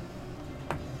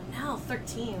him. No,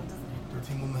 13. Doesn't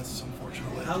 13 will miss,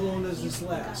 unfortunately. How long does this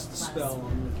last? The spell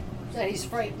on That he's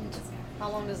frightened. How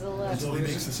long does it last? Until he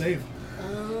makes the save.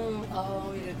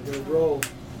 Oh, you the didn't. roll?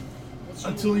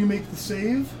 Until you make the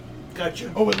save.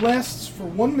 Gotcha. Oh, it lasts for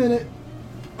 1 minute.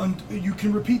 You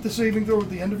can repeat the saving throw at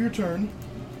the end of your turn.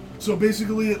 So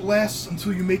basically, it lasts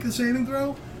until you make the saving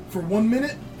throw for 1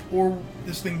 minute, or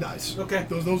this thing dies. Okay.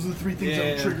 Those are the 3 things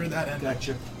that will trigger that end.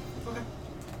 Gotcha.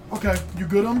 Okay, you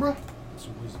good, Umbra? That's a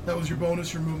wisdom. That was your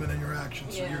bonus, your movement, and your action.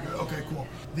 So Yeah, you're good. Okay, yeah. cool.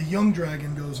 The young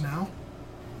dragon goes now.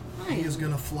 He Nice. is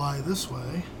gonna fly this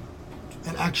way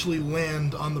and actually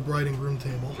land on the Briding Room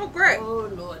table. Oh, great. Oh,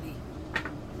 lordy.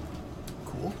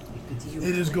 Cool.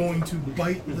 It is going to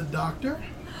bite the doctor.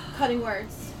 Cutting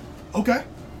words. Okay.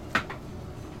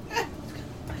 I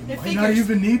Might not figure,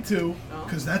 even need to,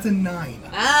 because that's a 9.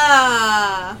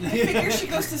 Ah. I figure she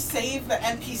goes to save the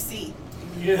NPC.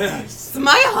 Yes. It's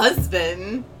my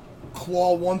husband.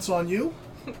 Claw once on you.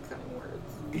 Cutting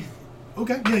words.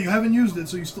 Okay, yeah, you haven't used it,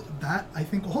 so you still. That, I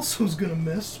think, also is going to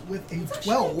miss with a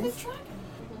 12.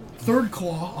 Third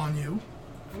claw on you.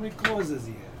 How many claws does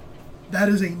he have? That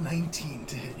is a 19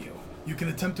 to hit you. You can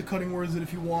attempt to cutting words it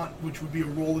if you want, which would be a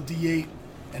roll of d8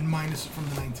 and minus it from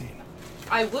the 19.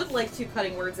 I would like to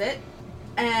cutting words it.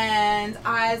 And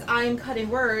as I'm cutting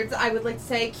words, I would like to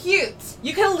say, cute.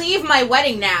 You can leave my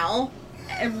wedding now.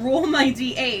 And roll my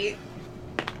d8.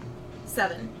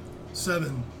 7.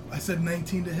 7. I said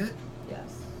 19 to hit.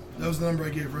 Yes. That was the number I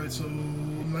gave, right? So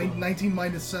 19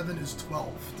 minus 7 is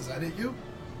 12. Does that hit you?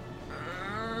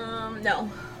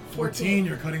 No. 14.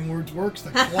 Your cutting words works.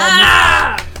 The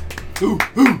claw misses. Ooh.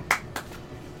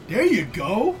 There you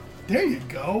go. There you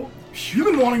go. You've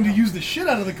been wanting to use the shit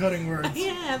out of the cutting words.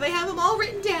 Yeah, they have them all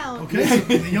written down. Okay, so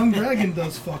the young dragon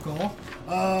does fuck all.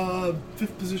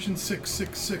 5th position, 6.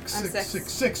 I'm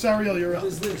 6. Ariel, you're up.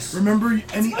 What is this? Remember, any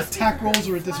supposed to be attack rolls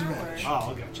are at flower. disadvantage.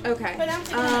 Oh, gotcha. Okay. But I'm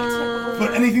thinking I might tip But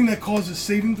over. anything that causes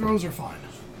saving throws are fine.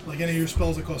 Like any of your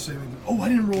spells that cause saving throws. Oh, I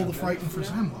didn't roll the frighten for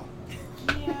Samuel.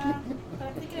 Yeah, but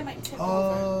I'm thinking I might tip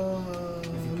over.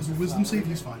 It was a wisdom save.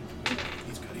 He's fine.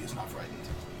 He's good. He is not frightened.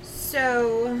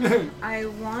 So, I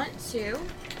want to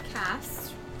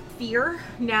cast Fear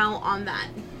now on that.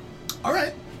 All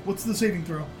right. What's the saving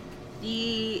throw?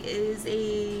 He is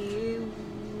a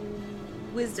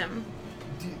Wisdom.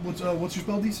 What's your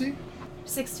spell DC?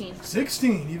 16.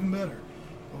 16, even better.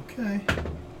 Okay.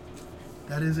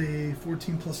 That is a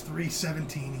 14 plus 3,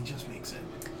 17. He just makes it.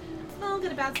 I'll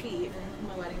get a bad speed on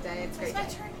my wedding day. It's a Is great it my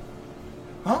day. turn?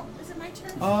 Huh? Is it my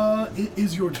turn? It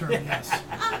is your turn, yes.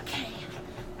 Okay.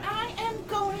 I am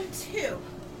going to.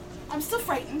 I'm still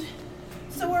frightened.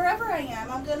 So wherever I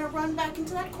am, I'm going to run back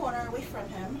into that corner away from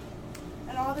him.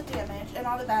 And all the damage and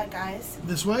all the bad guys.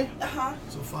 This way? Uh-huh.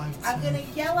 So 5, 10, I'm going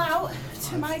to yell out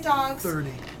to my dogs,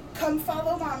 30. come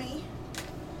follow mommy.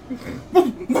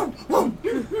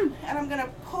 And I'm going to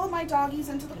pull my doggies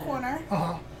into the corner.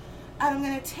 Uh-huh. And I'm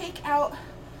going to take out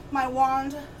my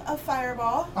wand of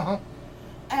fireball. Uh-huh.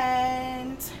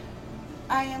 And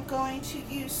I am going to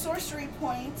use sorcery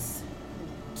points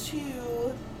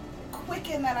to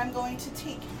quicken that I'm going to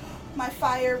take my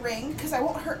fire ring, because I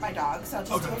won't hurt my dogs. I'll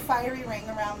just do a fiery ring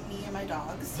around me and my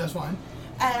dogs. That's fine.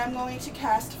 And I'm going to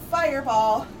cast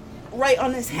fireball right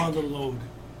on his head. Mother load.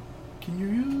 Can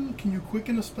you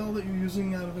quicken a spell that you're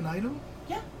using out of an item?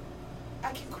 Yeah.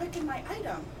 I can quicken my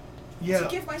item Yeah. to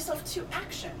give myself 2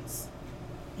 actions.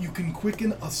 You can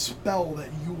quicken a spell that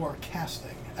you are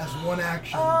casting as one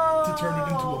action to turn it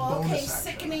into a bonus okay, action.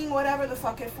 sickening whatever the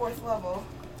fuck at 4th level.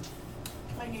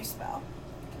 My new spell.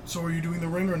 So are you doing the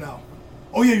ring or no?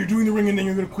 Oh yeah, you're doing the ring and then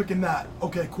you're going to quicken that.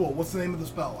 Okay, cool. What's the name of the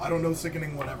spell? I don't know,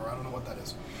 sickening whatever. I don't know what that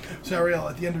is. So Ariel,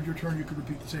 at the end of your turn, you could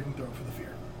repeat the saving throw for the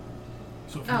fear.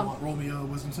 So if you want, roll me a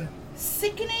wisdom save.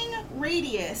 Sickening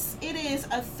radius. It is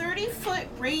a 30-foot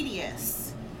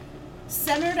radius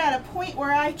centered at a point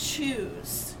where I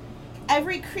choose.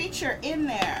 Every creature in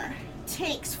there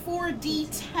takes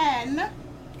 4d10 You're good,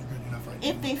 you're not frightened.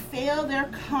 if they fail their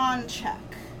con check.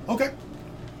 Okay.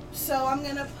 So I'm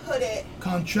gonna put it.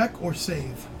 Con check or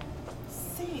save?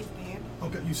 Save, babe.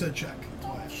 Okay, you said check. That's Oh,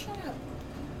 why. shut up.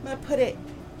 I'm gonna put it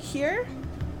here,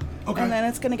 Okay. and then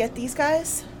it's gonna get these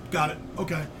guys. Got it.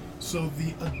 Okay. So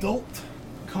the adult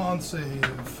con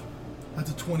save,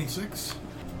 that's a 26.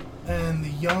 And the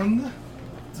young,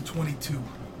 it's a 22.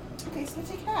 Okay, so they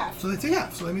take half. So they take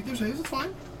half. So they make their saves. It's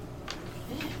fine.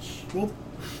 Bitch. Well,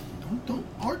 don't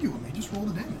argue with me. Just roll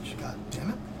the damage. God damn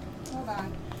it. Hold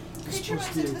on. It's Creature supposed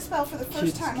moves into to- the spell for the first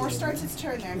kids time or get starts it. its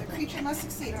turn there. The creature must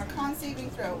succeed on a con saving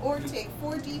throw or take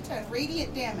 4d10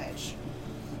 radiant damage.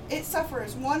 It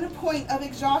suffers 1 point of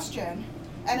exhaustion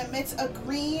and emits a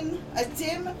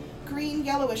dim green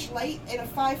yellowish light in a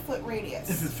 5-foot radius.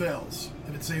 If it fails,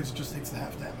 if it saves, it just takes the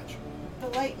half damage. The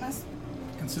light must.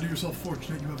 Consider yourself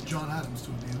fortunate you have John Adams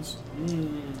to abuse.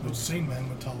 No sane man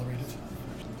would tolerate it.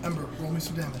 Ember, roll me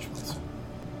some damage, please.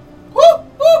 Woo!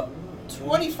 Woo!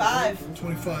 25.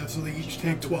 25, so they each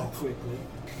take 12. Quickly.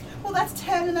 Well, that's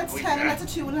 10, and that's 10, and that's a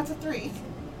 2, and that's a 3.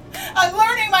 I'm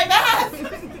learning my math!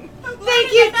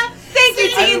 Thank you,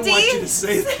 I didn't want you D&D. to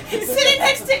say that. Sitting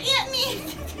next to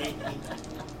Anthony!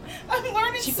 I'm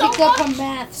learning She so picked up much! her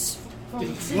maths from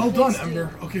Well done, Sydney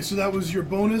Ember. Okay, so that was your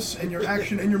bonus and your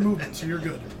action and your movement, so you're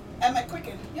good. And my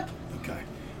quicken. Yep. Okay.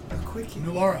 Quick.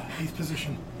 Nulara, 8th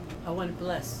position. I want to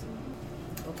bless.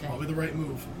 Okay. Probably the right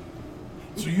move.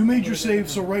 So you made your save,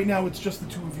 so right now it's just the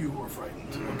two of you who are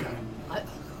frightened. Okay. I,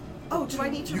 Oh, do I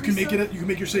need to You can make reset? it. You can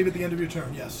make your save at the end of your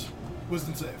turn. Yes.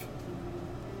 Wisdom save.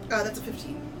 Oh, that's a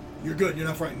 15. You're good. You're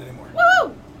not frightened anymore.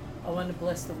 Woo! I want to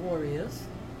bless the warriors.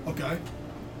 Okay.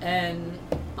 And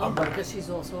Umbra, because she's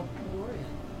also a warrior.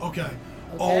 Okay.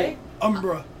 Okay. Oh,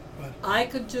 Umbra. Go ahead. I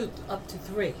could do up to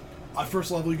 3. At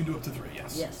first level, you can do up to 3.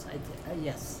 Yes. Yes, I did.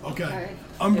 Yes. Okay. Okay.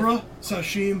 Umbra,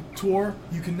 Sashim, Tor,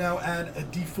 you can now add a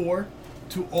D4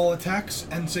 to all attacks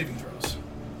and saving throws.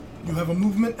 You have a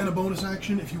movement and a bonus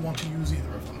action if you want to use either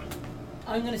of them.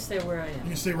 I'm going to stay where I You am.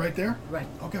 can stay right there? Right.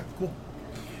 Okay, cool.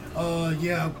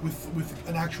 Yeah, with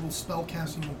an actual spell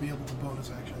casting, you won't be able to bonus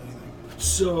action anything.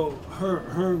 So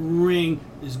her ring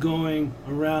is going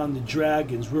around the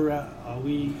dragons. Are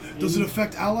we? Does it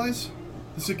affect allies?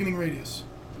 The sickening radius.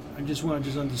 I just want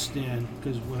to understand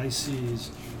because what I see is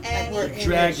And We're the in it,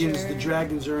 dragons. sure. The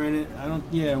dragons are in it. I don't.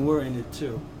 Yeah, we're in it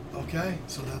too. Okay,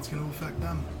 so that's going to affect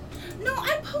them. no,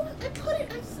 I put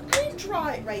it. I didn't draw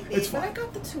it right, babe, It's but I fine.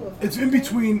 got the two of them. It's in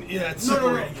between. Yeah, it's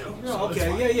separating you. No, so it's okay,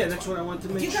 fine. yeah, It's that's fine. what I want to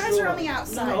make You sure. guys are on the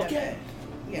outside. No, of okay.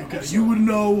 it. Yeah. Okay, you would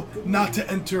know not to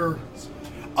enter.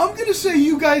 I'm gonna say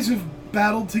you guys have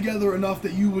battled together enough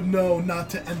that you would know not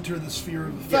to enter the sphere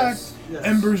of effect. Yes, yes.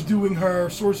 Ember's doing her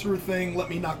sorcerer thing. Let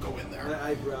me not go in there. My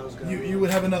eyebrows got. You would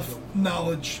have enough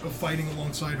knowledge of fighting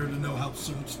alongside her to know how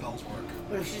certain spells work.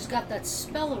 But if she's got that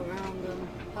spell around them,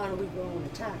 how do we go and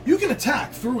attack? You can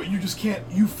attack through it. You just can't.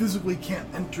 You physically can't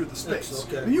enter the space. Yes,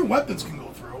 okay. But your weapons can go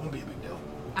through. It won't be a big deal.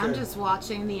 I'm just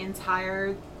watching the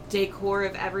entire decor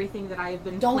of everything that I have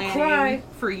been Don't planning cry.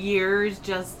 for years,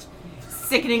 just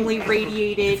sickeningly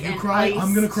radiated If you and cry, iced.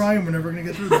 I'm gonna cry, and we're never gonna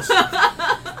get through this.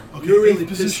 Okay, You're really 8th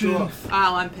pissed position. off.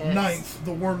 Oh, I'm pissed. 9th.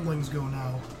 The wormlings go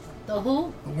now. The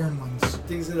who? The wormlings.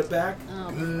 Things in the back.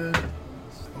 Oh. Good.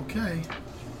 Okay.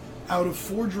 Out of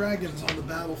 4 dragons on the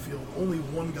battlefield, only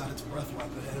one got its breath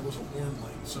weapon, and it was a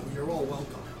wormling, so you're all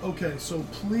welcome. Okay, so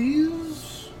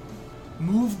please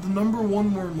move the number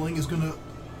 1 wormling is going to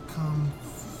come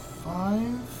 5,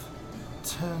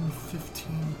 10,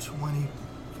 15,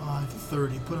 25,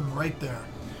 30. Put him right there.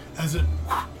 As it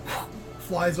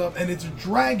flies up, and it's a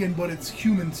dragon, but it's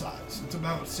human size. It's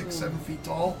about 6, 7 feet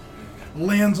tall.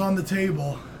 Lands on the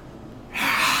table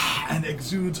and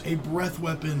exudes a breath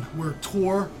weapon where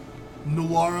Tor,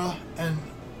 Nulara, and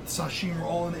Sashim are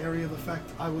all in the area of effect.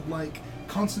 I would like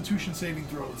Constitution saving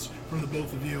throws from the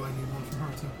both of you. I need one from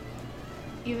her too.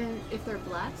 Even if they're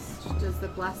blessed, does the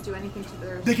bless do anything to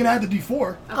their... They can add the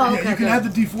D4. Oh, Yeah, okay, you can good. add the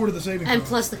D4 to the saving And throw.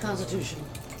 plus the Constitution.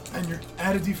 And you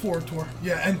add a D4, Tor.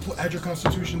 Yeah, and add your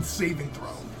Constitution saving throw.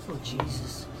 Oh,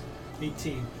 Jesus.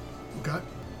 18. Okay.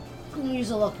 I'm going to use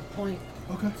a lucky point.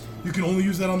 Okay. You can only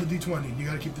use that on the D20. You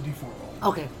got to keep the D4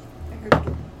 roll. Okay.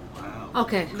 Wow.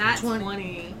 Okay. Not 20,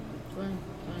 20.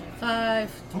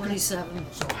 25, 27.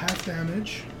 So half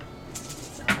damage.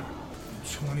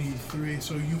 23.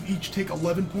 So you each take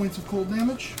 11 points of cold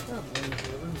damage.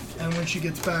 And when she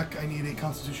gets back, I need a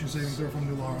Constitution saving throw from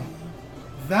Nulara.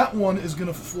 That one is going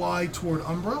to fly toward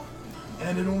Umbra,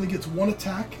 and it only gets 1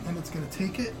 attack, and it's going to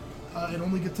take it. It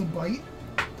only gets a bite.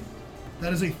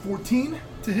 That is a 14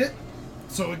 to hit.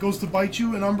 So it goes to bite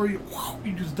you, and Umbra, you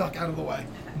just duck out of the way.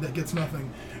 That gets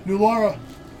nothing. Nulara,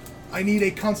 I need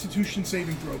a Constitution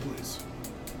saving throw, please.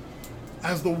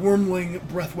 As the wormling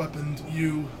breath weaponed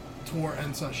you Tor,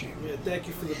 and Sashim. Yeah, thank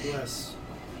you for the bless.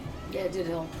 Yeah, it did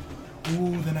help.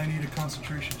 Ooh, then I need a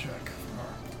concentration check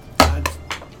for her. And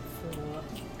 4,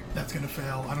 That's gonna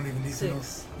fail. I don't even need to know.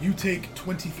 6. You take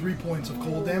 23 points of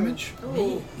cold damage.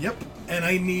 Me? Yep. And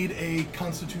I need a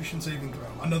Constitution saving throw.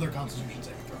 Another Constitution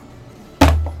saving throw.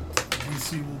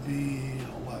 DC will be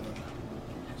 11.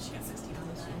 She got 16 on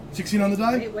the die. 16 on the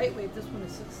die. Wait. This one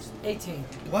is 6. 18.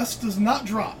 Bless does not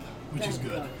drop, which is Thank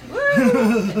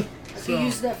good. God. I can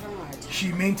use that for my attack.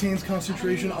 She maintains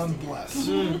concentration on Bless.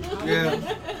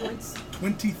 yeah.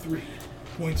 23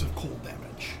 points of cold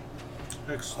damage.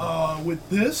 Excellent. With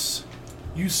this,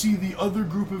 you see the other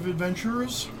group of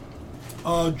adventurers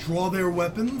draw their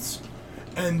weapons,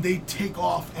 and they take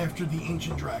off after the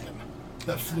ancient dragon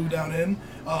that flew down in.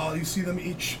 You see them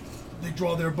each, they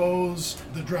draw their bows,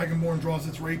 the dragonborn draws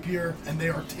its rapier, and they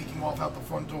are taking off out the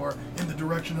front door in the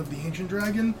direction of the ancient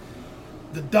dragon.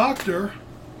 The doctor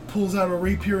pulls out a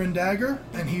rapier and dagger,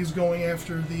 and he's going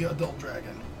after the adult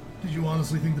dragon. Did you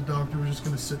honestly think the doctor was just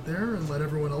going to sit there and let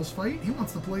everyone else fight? He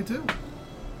wants to play too.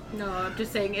 No, I'm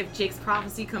just saying if Jake's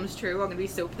prophecy comes true, I'm gonna be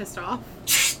so pissed off.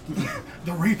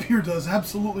 The rapier does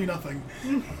absolutely nothing.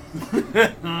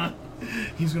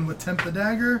 He's going to attempt the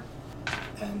dagger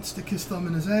and stick his thumb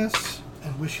in his ass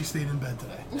and wish he stayed in bed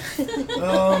today.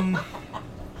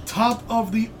 Top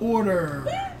of the order.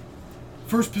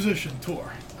 First position,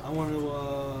 Tor. I want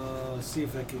to see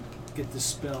if I could get the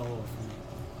spell off me.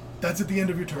 That's at the end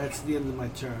of your turn. That's the end of my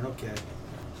turn, okay.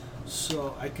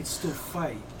 So I could still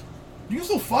fight. You can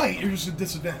still fight, you're just at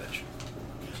disadvantage.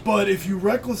 But if you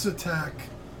reckless attack,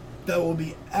 that will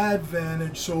be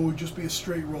advantage, so it would just be a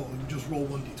straight roll. You would just roll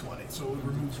 1d20, so it would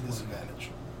remove the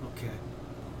disadvantage. Okay.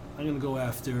 I'm going to go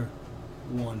after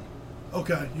 1.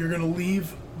 Okay, you're going to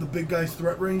leave the big guy's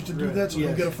threat range to do Right, that, so he'll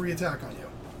yes. get a free attack on you.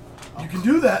 You can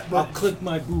do that, but... I'll click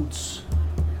my boots.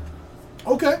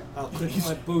 Okay. I'll click He's-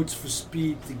 my boots for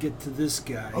speed to get to this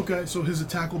guy. Okay, so his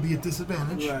attack will be at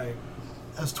disadvantage Right.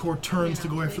 as Tor turns to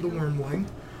go after the wormling.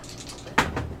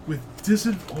 With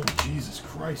Oh, Jesus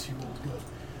Christ, he rolled good.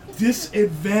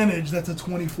 Disadvantage, that's a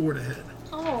 24 to hit.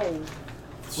 Oh.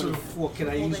 24. Can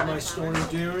I use my stone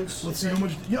endurance? Let's see how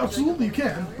much... Yeah, absolutely you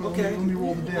can. But Okay. Let me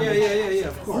roll the damage. Yeah,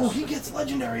 of course. Oh, he gets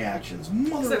legendary actions.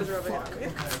 Motherfuck. Okay, I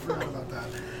forgot about that.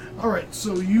 Alright,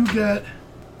 so you get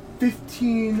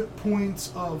 15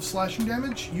 points of slashing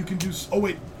damage. You can do... Oh,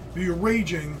 wait. You're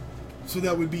raging, so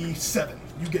that would be 7.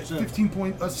 You get 7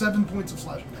 points of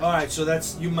slashing damage. Alright, so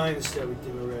that's... You minused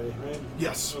everything already, right?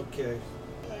 Yes. Okay.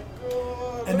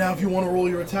 And now if you want to roll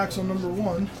your attacks on number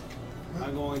 1...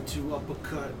 I'm going to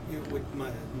uppercut it with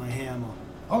my hammer.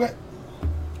 Okay.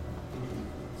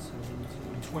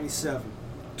 27.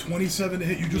 27 to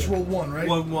hit. You just rolled 1, right?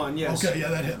 1, yes. Okay, yeah,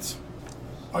 that hits.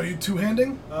 Are you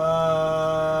two-handing?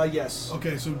 Yes.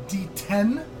 Okay, so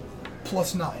D10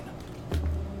 plus 9.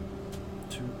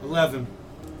 11.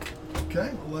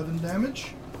 Okay, 11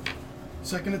 damage.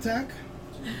 Second attack.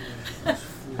 7.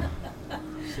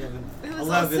 It was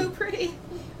 11. all so pretty.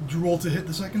 Did you roll to hit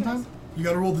the second time? You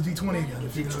gotta roll the D20 again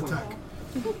if you're gonna attack.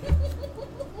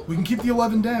 We can keep the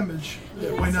 11 damage.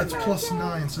 Wait, that's plus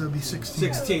 9, so that'd be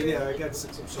 16. 16, yeah, I got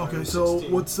 6. I'm sorry. Okay, so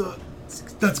 16. what's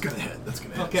that's gonna hit. That's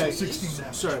gonna hit. Okay, So 16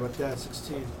 damage. Sorry about that,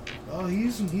 16. Oh,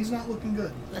 he's not looking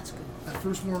good. That's good. That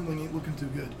first wormling ain't looking too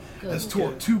good. Good. As Tor,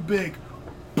 Okay. too big.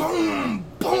 Boom!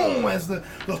 Boom! As the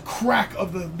crack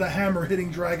of the hammer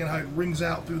hitting Dragonhide rings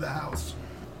out through the house.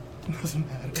 Doesn't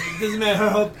matter. Doesn't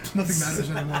matter. Nothing matters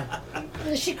anymore.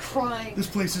 Is she crying? This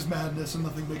place is madness and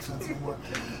nothing makes sense anymore.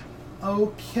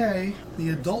 Okay, the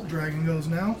adult dragon goes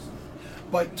now.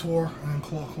 Bite Tor and then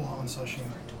claw on Sashim.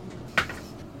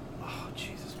 Oh,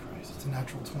 Jesus Christ. It's a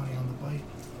natural 20 on the bite.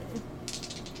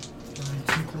 And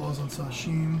then 2 claws on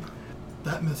Sashim.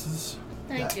 That misses.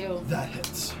 Thank you. That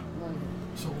hits.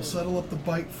 So we'll settle up the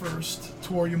bite first.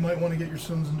 Tor, you might want to get your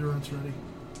Stone's Endurance ready.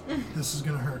 This is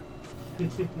going to hurt.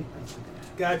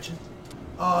 Gotcha.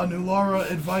 Nulara,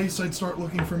 advice, I'd start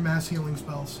looking for mass healing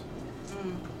spells.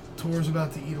 Tor's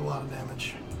about to eat a lot of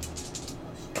damage.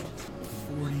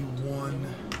 41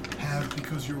 half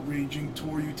because you're raging.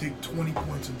 Tor, you take 20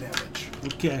 points of damage.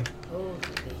 Okay.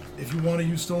 If you want to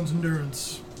use Stone's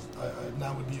Endurance,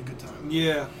 now would be a good time.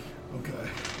 Yeah. Okay.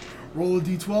 Roll a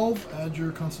d12, add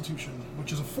your Constitution,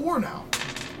 which is a 4 now.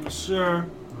 Yes, sir.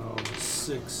 Oh,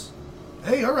 6.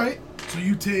 Hey, alright. So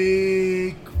you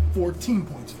take 14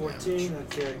 points of 14,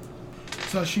 damage. okay.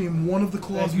 Sashim, one of the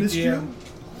claws Thank you, missed dear. you.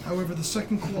 However, the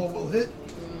second claw will hit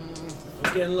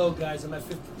I'm getting low, guys. I'm at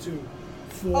 52.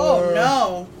 for Oh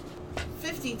no.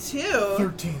 52.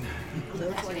 13.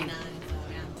 49.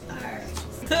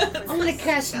 I'm gonna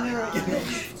cast Mirror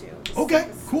Image. Okay,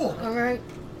 cool. Alright?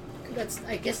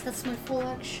 I guess that's my full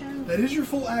action. That is your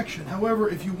full action. However,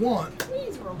 if you want,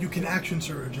 Please roll. you can action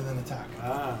surge and then attack.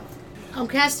 Ah. I'm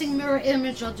casting mirror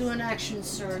image. I'll do an action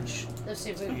surge. Let's see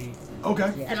if it.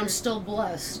 Okay. And I'm still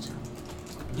blessed.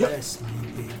 Yep. Yes, my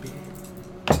baby.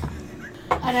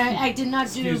 And I did not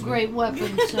do Excuse me. great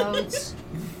weapon, so it's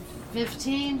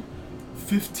 15.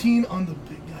 15 on the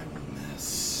big guy will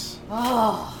miss.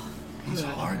 Oh. He's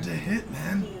hard to hit,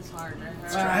 man. It's hard to hurt.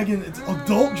 It's dragon. It's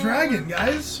adult dragon,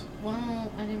 guys.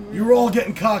 Well, I didn't. You were all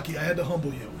getting cocky. I had to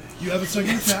humble you. You have a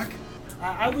second attack.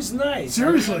 I was nice.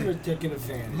 Seriously. I remember taking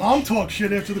advantage. Mom talked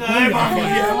shit after the Hey, play. Mom,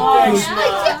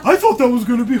 Yeah. I thought that was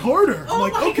going to be harder. I'm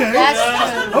like, okay.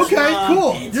 That's Okay,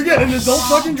 cool. You're getting an adult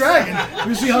fucking dragon. Let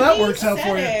me see how that works out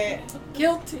for you.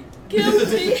 Guilty.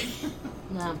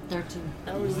 No, 13.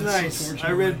 That was That's nice. I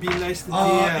unfortunately. read Be Nice to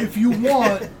DM. If you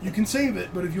want, you can save it,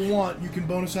 but if you want, you can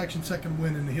bonus action second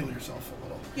win and heal yourself a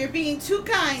little. You're being too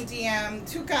kind, DM.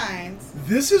 Too kind.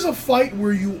 This is a fight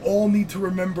where you all need to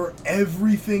remember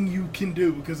everything you can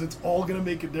do because it's all going to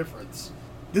make a difference.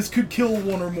 This could kill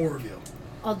one or more of you.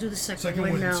 I'll do the second Second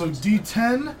win win. now. So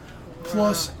D10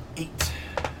 plus 8.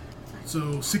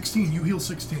 So 16. You heal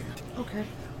 16. Okay.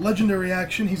 Legendary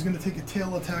action. He's going to take a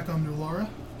tail attack on Nulara.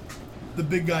 The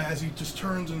big guy, as he just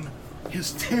turns and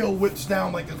his tail whips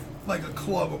down like a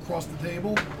club across the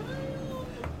table.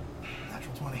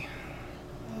 Natural 20.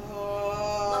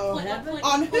 Oh. Luck point.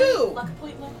 On who? Luck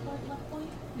point.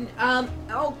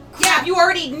 Oh crap! You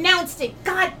already announced it.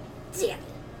 God damn it.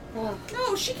 Well,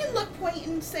 No, she can look point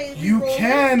and say You re-roll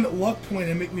can luck point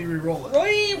and make me re-roll it.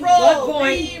 it. Luck Re-roll.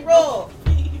 point. Re-roll.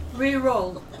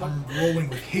 Reroll. I'm rolling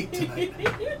with hate tonight.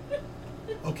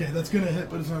 Okay, that's going to hit,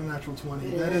 but it's not a natural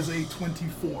 20. That is a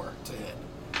 24 to hit.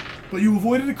 But you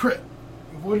avoided a crit.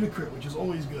 You avoided a crit, which is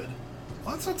always good.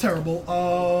 Well, that's not terrible.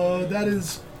 That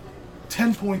is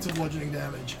 10 points of bludgeoning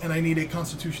damage, and I need a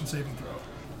Constitution saving throw.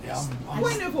 Yeah, I'm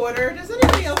Point of order. Does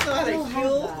anybody else know how to I don't have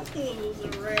heal? that.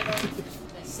 Those are random.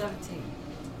 17.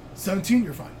 17,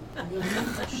 you're fine.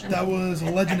 That was a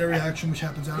legendary action, which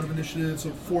happens out of initiative, so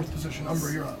 4th position.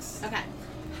 Umbra, you're up. Okay.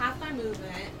 Half my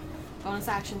movement. Bonus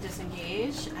action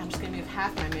disengage. I'm just going to move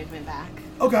half my movement back.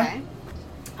 Okay.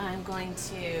 I'm going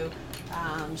to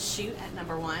shoot at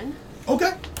number 1.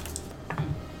 Okay.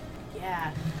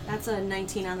 Yeah. That's a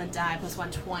 19 on the die plus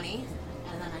 120.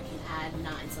 And then I can add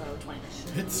 9, so 20.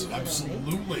 Hits,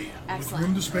 absolutely. Excellent. With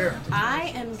room to spare.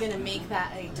 I am going to make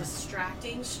that a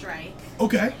distracting strike.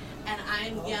 Okay. And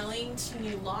I'm yelling to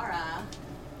Nulara.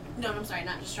 No, I'm sorry,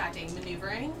 not distracting,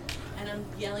 maneuvering. And I'm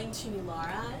yelling to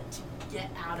Nulara to get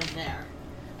out of there.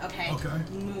 Okay? Okay.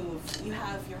 Move. You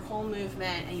have your whole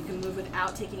movement, and you can move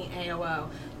without taking AOO.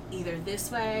 Either this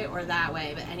way or that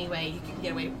way, but anyway, you can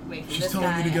get away from She's this telling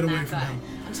guy you to get and away that from guy. him.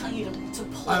 I'm telling you to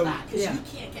pull I- back, because yeah. you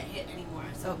can't get hit anymore.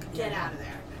 So get out of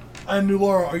there. And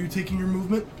Nulara, are you taking your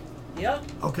movement? Yep.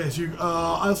 Okay, so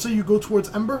I'll say you go towards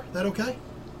Ember. That okay?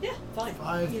 Yeah, fine.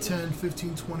 5, 10,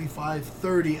 15, 25,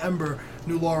 30. Ember,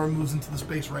 Nulara moves into the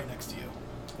space right next to you.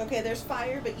 Okay, there's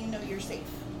fire, but you know you're safe.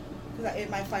 Because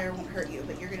my fire won't hurt you,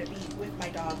 but you're going to be with my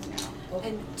dogs now.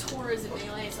 And Tor is in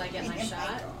melee, so I get my And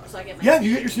shot. So I get my Yeah, sneak,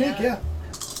 you get your snake, yeah.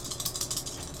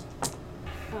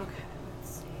 Okay,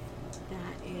 let's see.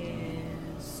 That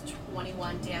is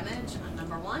 21 damage on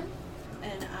number 1.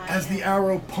 And I As the am-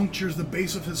 arrow punctures the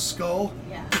base of his skull,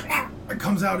 Yeah. it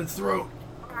comes out its throat.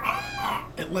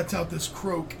 It lets out this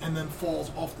croak and then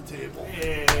falls off the table.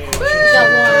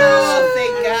 Oh,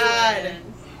 thank God.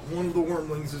 One of the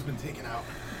wormlings has been taken out.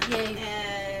 yay.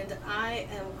 And I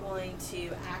am going to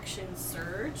action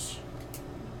surge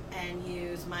and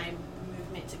use my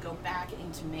movement to go back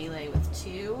into melee with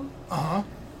 2. Uh-huh.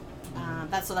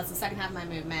 That's the second half of my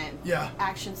movement. Yeah.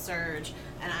 Action surge,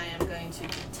 and I am going to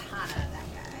katana that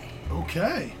guy.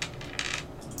 Okay.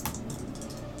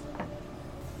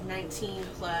 19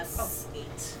 plus 8.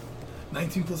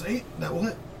 19 plus 8, that will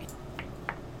hit.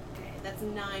 Okay, that's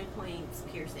 9 points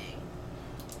piercing.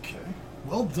 Okay.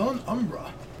 Well done,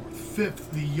 Umbra.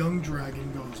 5th, the young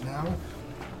dragon goes now.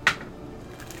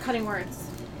 Cutting words.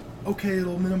 Okay,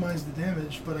 it'll minimize the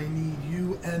damage, but I need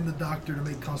you and the doctor to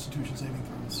make Constitution saving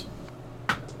throws.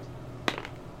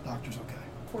 Doctor's okay.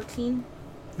 14.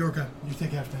 You're okay. You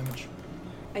take half damage.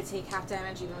 I take half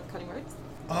damage even with cutting words.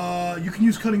 You can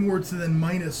use cutting words to then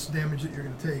minus damage that you're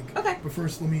going to take. Okay. But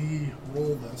first, let me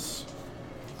roll this.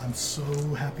 I'm so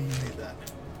happy you made that.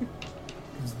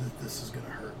 Because this is going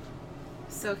to hurt.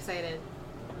 So excited.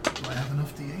 Do I have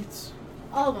enough D8s?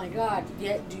 Oh my god.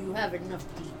 Yeah, do you have enough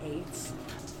D8s?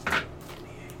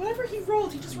 Whatever he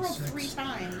rolled, he just rolled 26. 3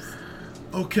 times.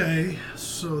 Okay,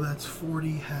 so that's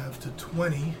 40 half to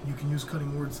 20. You can use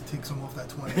cutting words to take some off that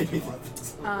 20 if you want.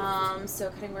 So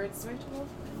cutting words, do I have to roll?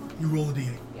 You roll a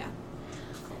d8. Yeah.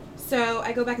 So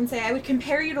I go back and say, I would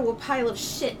compare you to a pile of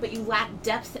shit, but you lack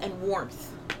depth and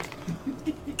warmth.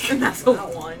 And that's a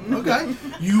 1. Okay.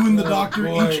 You and the Oh, doctor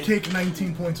boy. each take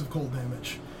 19 points of cold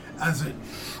damage as it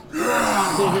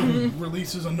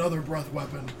releases another breath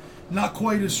weapon. Not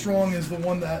quite as strong as the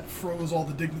one that froze all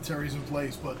the dignitaries in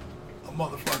place, but a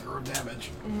motherfucker of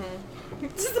damage.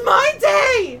 This is my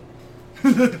day!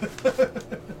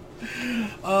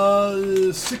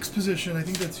 6th position. I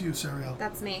think that's you, Sariel.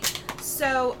 That's me.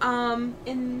 So,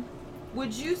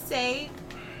 would you say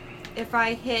if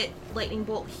I hit lightning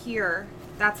bolt here,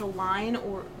 that's a line,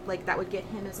 or like that would get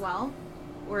him as well?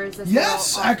 Or is this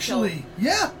Yes, all off actually. tilt?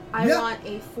 Yeah. I yeah. want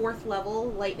a 4th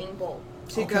level lightning bolt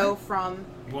to Okay. go from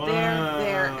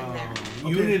there, and there.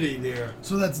 Unity there.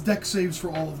 So that's dex saves for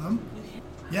all of them.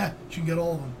 Yeah, you can get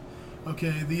all of them.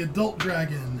 Okay, the adult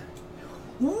dragon.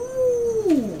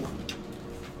 Ooh!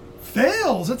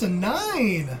 Fails! That's a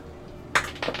 9!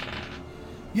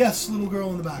 Yes, little girl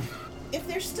in the back. If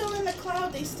they're still in the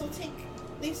cloud, they still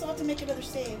have to make another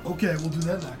save. Okay, we'll do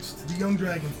that next. The young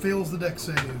dragon fails the dex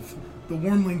save. The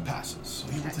wormling passes, so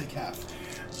he will take half.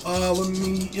 We'll do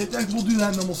that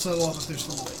and then we'll settle up if they're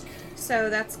still awake. So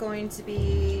that's going to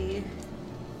be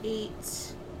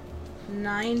 8,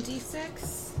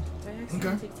 96. Do I actually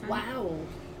Okay. take 10? Wow. 1,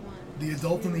 The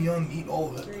adult and the young eat all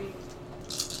of it. 3.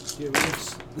 Yeah, we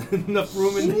have enough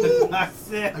room in the box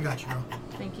there. I got you, girl.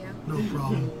 Thank you. No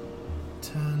problem.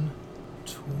 10,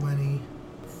 20,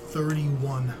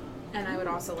 31. And I would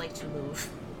also like to move.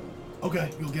 Okay,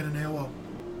 you'll get an AOO.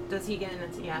 Does he get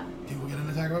yeah. He will get an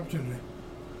attack of opportunity.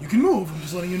 You can move, I'm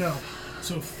just letting you know.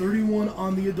 So 31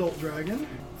 on the adult dragon,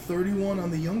 31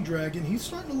 on the young dragon. He's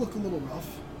starting to look a little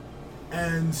rough.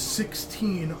 And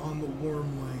 16 on the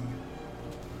wormling.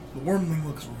 The wormling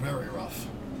looks very rough.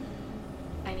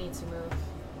 I need to move.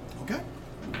 Okay.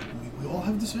 We all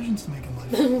have decisions to make in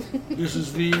life. This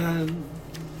is the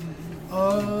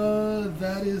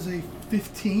That is a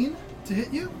 15 to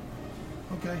hit you.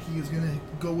 Okay, he is going to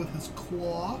go with his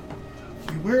claw.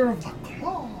 Beware of the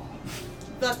claw.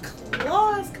 The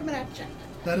claw is coming at you.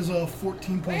 That is a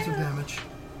 14 points of damage.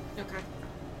 Okay.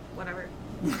 Whatever.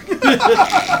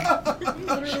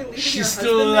 Literally leaving She's your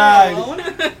still husband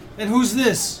alive. there alone. And who's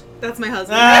this? That's my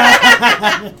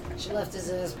husband. She left his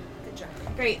ass. Good job.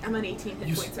 Great, I'm on 18 hit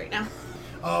You points right now.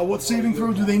 What saving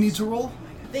throw do they need to roll?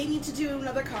 They need to do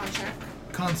another con check.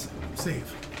 Constant save.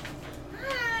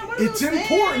 What are It's those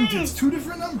important. things? It's 2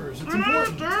 different numbers. It's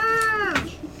important.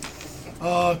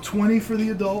 20 for the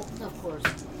adult. Of course.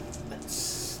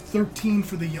 13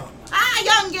 for the young.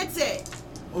 Young gets it.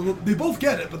 Well, they both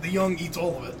get it, but the young eats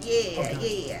all of it. Yeah,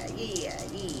 Okay. yeah.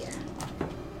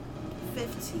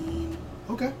 15.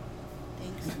 Okay.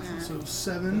 Thanks, Matt. So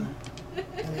 7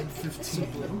 and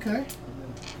 15. Okay.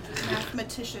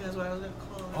 Mathematician is what I was going to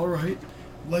call it. All right.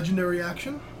 Legendary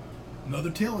action. Another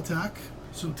tail attack.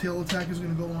 So tail attack is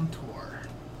going to go on Tor.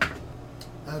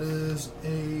 That is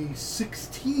a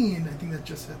 16. I think that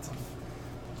just hits him.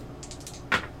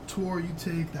 Tor, you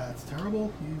take, that's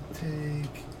terrible. You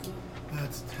take,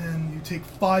 that's 10. You take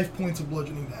 5 points of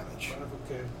bludgeoning damage.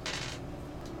 Okay.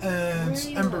 And Where are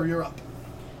you Ember, at? you're up.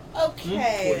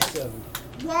 Okay. 47.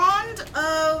 Wand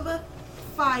of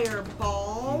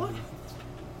Fireball.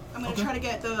 I'm gonna Okay. try to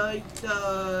get the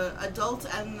adult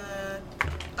and the.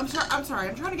 I'm sorry.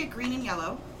 I'm trying to get green and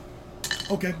yellow.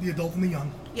 Okay, the adult and the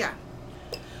young. Yeah.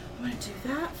 I'm gonna do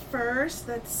that first.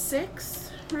 That's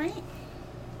 6, right?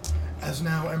 As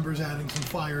now Ember's adding some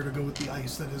fire to go with the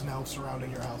ice that is now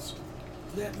surrounding your house.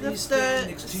 Let me That's stand the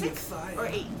next to your 6 fire. or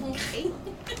 8. 8.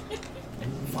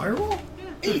 Fireball?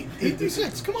 8. 8 to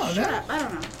 6. Come on, Shut now. up. I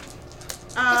don't know.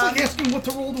 That's like asking what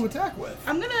to roll to attack with.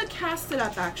 I'm gonna cast it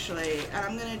up actually, and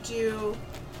I'm gonna do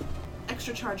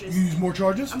extra charges. You use more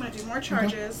charges? I'm gonna do more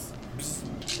charges.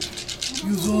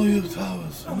 Use all your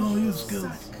powers and all your skills.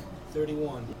 Suck.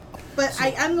 31. But I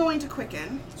am going to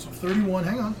quicken. So 31,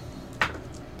 hang on.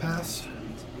 Pass.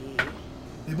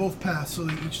 They both pass, so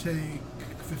they each take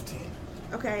 15.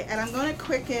 Okay, and I'm going to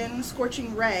quicken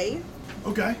Scorching Ray,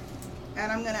 Okay.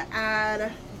 and I'm going to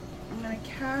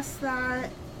cast that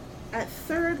at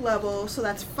 3rd level, so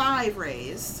that's 5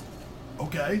 rays.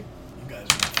 Okay. You guys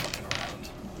are not fucking around.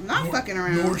 I'm not fucking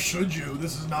around. Nor should you.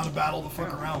 This is not a battle to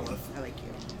fuck around with. I like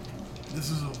you. This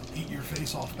is a eat your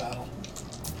face off battle.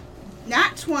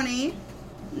 Nat 20,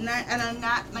 and a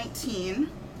nat 19.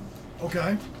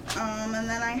 Okay. And then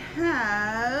I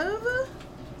have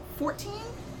 14.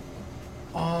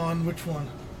 On which one?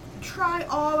 Try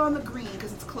all on the green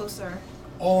because it's closer.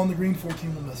 All on the green,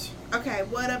 14 will miss. Okay,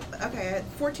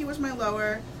 14 was my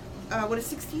lower. What does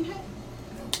 16 hit?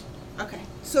 Okay,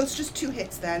 so it's just 2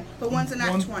 hits then, but one's a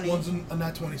nat 20. One's a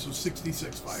nat 20, so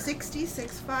 66 fire.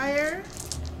 66 fire.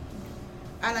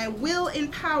 And I will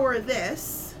empower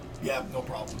this. Yeah, no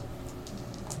problem.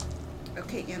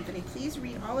 Okay, Anthony, please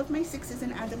read all of my 6s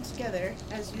and add them together,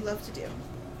 as you love to do.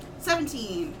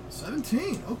 17.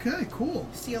 17, okay, cool.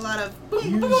 See a lot of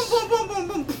boom, boom, boom, boom, boom,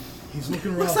 boom, boom. He's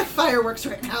looking Looks rough. like fireworks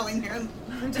right now in here.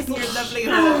 I'm just in your lovely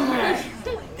home.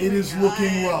 It is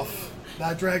looking rough.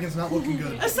 That dragon's not looking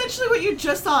good. Essentially what you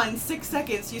just saw in 6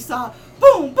 seconds, you saw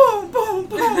boom, boom, boom,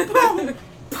 boom, boom.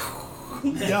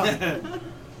 Yeah.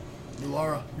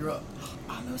 Laura, you're up.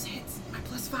 On those hits, my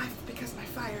 +5 because my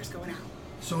fire's going out.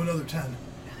 So another 10. Another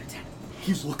 10.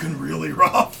 He's looking really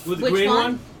rough. With the Which green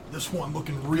one? This one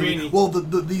looking really... Greeny. Well,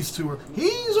 these two are...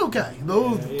 He's okay.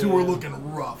 Those two are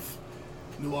looking rough.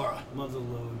 Laura. Mother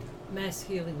load. Mass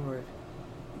healing word.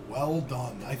 Well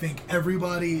done. I think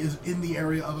everybody is in the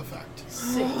area of effect.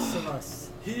 6 of us.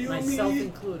 Heal Myself me.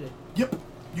 included. Yep.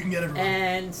 You can get everyone.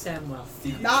 And Samuel.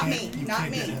 Not Can't- me, you not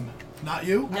can't me. get him. Not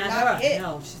you? Not not her. hit.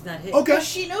 No, she's not hit. Okay. But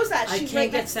she knows that. I She's can't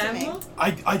right get next to me. Samuel?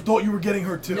 I thought you were getting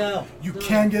her too. No. You No.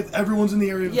 can get... Everyone's in the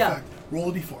area of Yeah. effect. Roll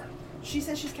a d4. She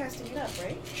says she's casting it up,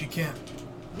 right? She can't.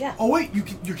 Yeah. Oh, wait.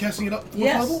 You're casting it up. What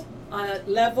Yes.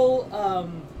 level?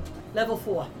 Level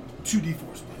 4. 2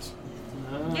 d4s, please.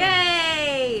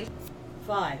 Yay!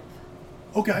 5.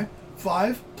 Okay.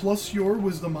 5 plus your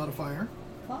wisdom modifier.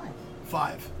 5.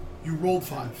 5. You rolled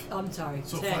 5. I'm sorry.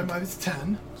 So 10. 5 minus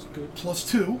 10 That's good. plus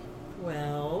 2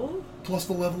 12. plus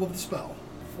the level of the spell.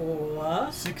 4.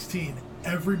 16.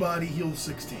 Everybody heals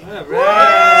 16. All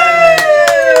right.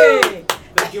 Hey!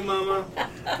 Thank you, Mama.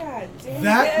 God damn.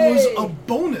 That was Yay. a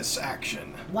bonus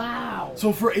action. Wow.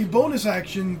 So for a bonus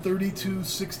action, 32,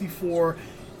 64.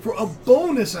 For a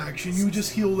bonus action, you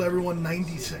just healed everyone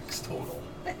 96 total.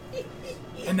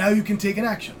 And now you can take an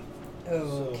action.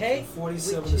 Okay. So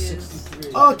 47 Which to is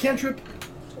 63. Cantrip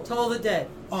Toll the Dead.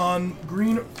 on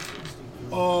green.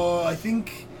 I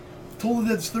think Toll the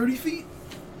Dead's 30 feet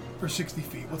or 60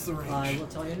 feet. What's the range? I will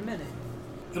tell you in a minute.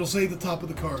 It'll say at the top of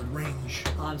the card, range.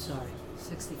 Oh, I'm sorry.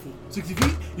 60 feet. 60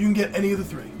 feet? You can get any of the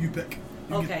 3. You pick. You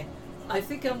can Okay. I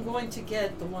think I'm going to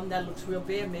get the one that looks real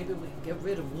bad. Maybe we can get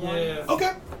rid of one. Yeah. Get,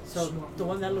 okay. So the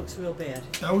one that looks real bad.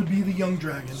 That would be the young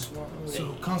dragon. Smart.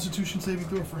 So Constitution saving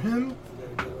throw for him.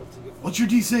 Gotta get up to get- What's your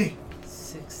DC?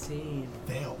 16.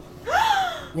 Fail.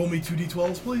 Roll me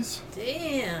 2d12s, please.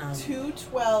 Damn. 2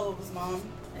 12s, Mom.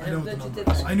 I know I'm what the glad you number did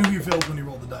is. that. I knew you failed when you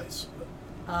rolled the dice.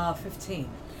 15.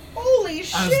 Holy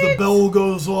shit! As the bell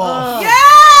goes off, Yeah!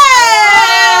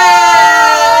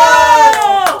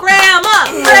 Grandma!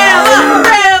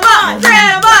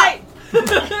 Grandma!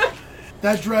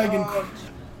 that dragon,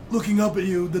 looking up at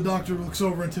you, the doctor looks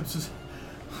over and tips his,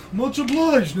 much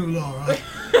obliged, new Laura.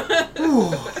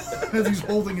 Ooh, as he's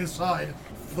holding his side.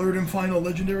 Third and final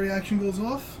legendary action goes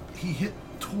off. He hit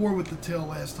Tor with the tail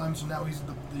last time, so now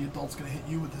the adult's gonna hit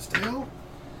you with his tail.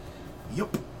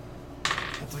 Yep.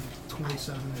 That's like a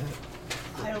 27 to hit.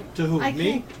 I don't. To who? I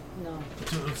Me? can't. No.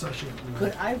 To Sasha.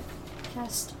 Could I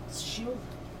cast shield?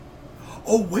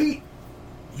 Oh wait,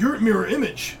 you're at mirror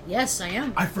image. Yes, I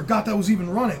am. I forgot that was even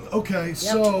running. Okay,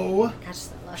 so Catch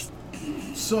that last.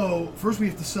 first we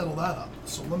have to settle that up.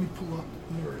 So let me pull up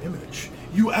mirror image.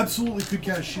 You absolutely could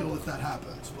cast shield if that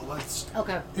happens, but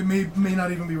Okay. it may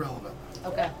not even be relevant.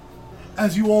 Okay.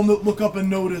 As you all look up and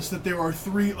notice that there are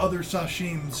 3 other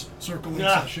Sashims circling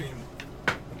Yeah. Sashim.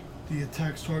 The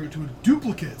attack's target to a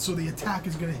duplicate, so the attack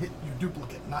is going to hit your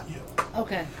duplicate, not you.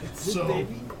 Okay. So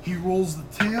baby. he rolls the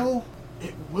tail.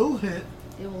 It will hit.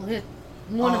 It will hit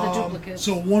one of the duplicates.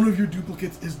 So one of your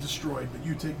duplicates is destroyed, but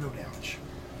you take no damage.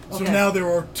 So Okay. now there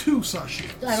are 2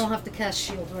 Sashims. I don't have to cast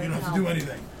shield right You don't now. have to do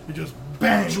anything. You just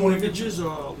bang. 2 one of your- images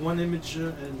or 1 image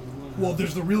and 1. Well,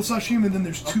 there's the real Sashim, and then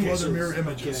there's 2 Okay, other so mirror it's-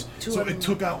 images. okay. Two So of it them.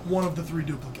 took out one of the 3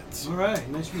 duplicates. All right,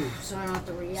 nice move. So I don't have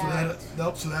to So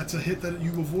react. so that's a hit that you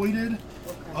avoided.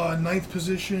 Okay. 9th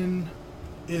position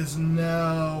is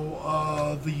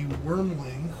now the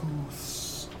Wormling,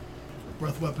 whose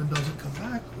breath weapon doesn't come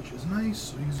back, which is nice.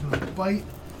 So he's going to bite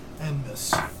and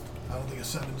miss. I don't think a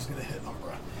 7 is going to hit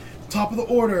Umbra. Top of the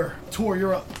order, Tor,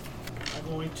 you're up. I'm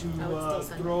going to Oh, it's still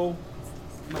sunny. throw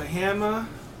my hammer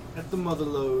at the mother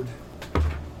load.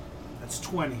 That's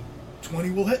 20. 20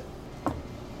 will hit.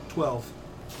 12.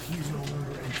 He's no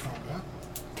longer in combat.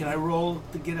 Can I roll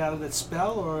to get out of that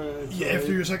spell, or Yeah,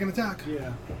 after your second attack.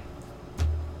 Yeah.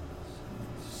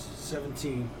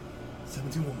 17.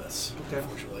 17 will miss. Okay.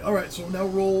 Unfortunately. All right, so now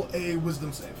roll a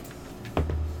wisdom save.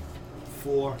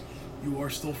 4. You are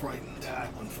still frightened, Yeah.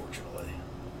 unfortunately.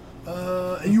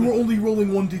 And you were only rolling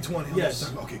 1d20 on Yes. this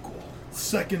time. Okay, cool.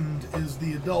 Second is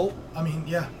the adult.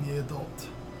 The adult.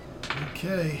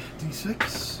 Okay,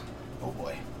 d6. Oh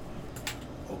boy.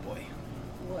 Oh boy.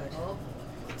 What? Oh.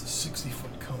 It's a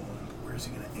 60-foot cone. Where's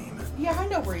he gonna aim it? Yeah, I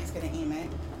know where he's gonna aim it.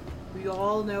 We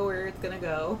all know where it's gonna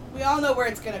go. We all know where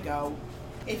it's gonna go.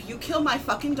 If you kill my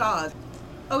fucking dog.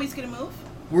 Oh, he's gonna move?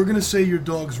 We're gonna say your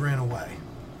dogs ran away.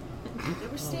 They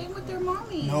were staying with their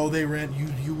mommy. No, they ran.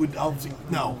 You would.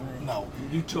 No.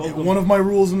 You told them. One of my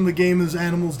rules in the game is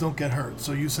animals don't get hurt,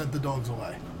 so you sent the dogs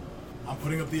away. I'm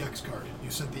putting up the X card. You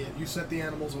sent the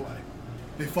animals away.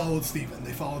 They followed Steven.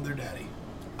 They followed their daddy.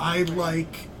 I'd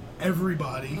like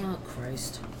everybody. Oh,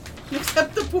 Christ.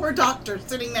 Except the poor doctor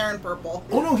sitting there in purple.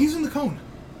 Oh no, he's in the cone.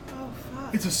 Oh,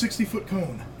 fuck. It's a 60-foot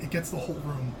cone. It gets the whole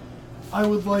room. I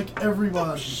would like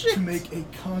everybody to make a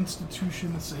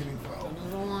Constitution saving throw.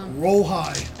 Another one. Roll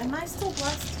high. Am I still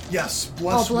blessed? Yes,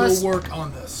 bless bless. will work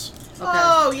on this. Okay.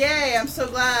 Oh, yay. I'm so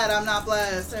glad I'm not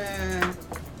blessed.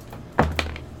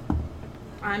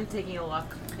 I'm taking a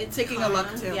luck. It's taking a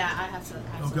luck, too. Yeah, I have to.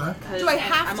 Okay. Cause Do I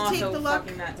have I'm to also take the luck?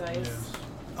 fucking that dice.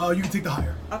 Yes. You can take the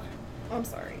higher. Okay. I'm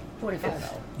sorry.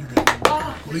 45. You're good.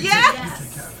 Oh, Well, you yes! take,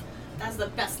 you take half. that's the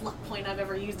best luck point I've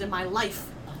ever used in my life.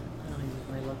 I don't use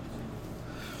my luck.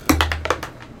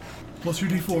 Plus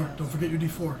your D4. Don't forget your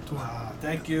D4.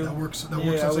 Thank you. That works. That Yeah,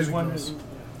 works I on was saving wondering. throws. Yeah,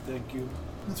 thank you.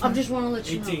 That's I fine. just want to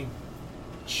let you 18.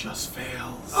 Just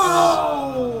fails.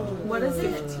 Oh! What is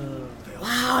it? Fails. know.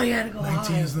 Wow, you had to go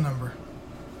 19 high. is the number.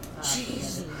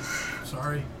 Jesus.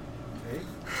 Sorry. Okay.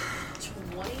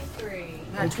 23.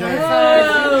 Okay.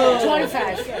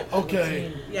 25.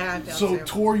 Okay. Yeah, I failed So too.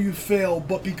 Tor, you fail,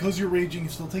 but because you're raging, you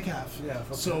still take half. Yeah. Okay.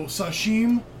 So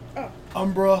Sashim, Oh.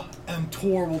 Umbra, and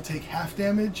Tor will take half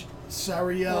damage.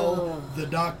 Sariel, Oh. the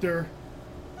doctor.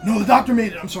 No, the doctor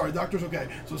made it. I'm sorry, doctor's okay.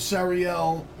 So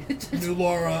Sariel,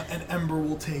 Nulara, and Ember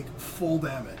will take full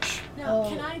damage. Now, Oh.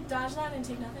 can I dodge that and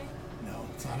take nothing? No,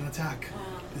 it's not an attack.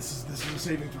 This is a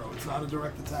saving throw. It's not a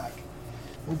direct attack.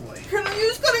 Oh boy. Can I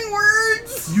use cutting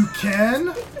words? You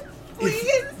can,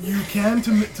 Please? you can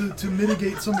to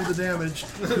mitigate some of the damage,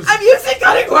 I'm using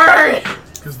cutting words!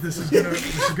 because this is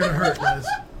gonna hurt, guys.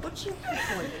 What's your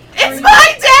point? It's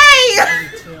my day!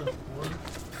 It's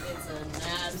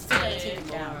a nasty day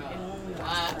for a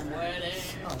white wedding.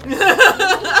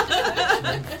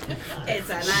 It's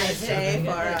a nice day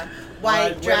for a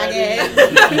white dragon.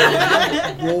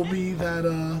 Roll me that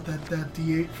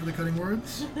D8 for the cutting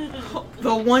words. The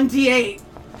 1d8.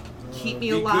 Keep me Be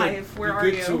good. alive. Where Be are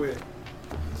good you? To it.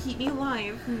 Keep me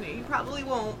alive. No, you probably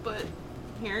won't, but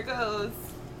here it goes.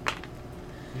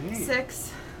 Hey.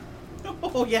 6.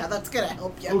 Oh, yeah, that's gonna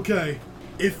help you. Okay,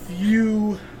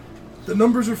 the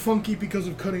numbers are funky because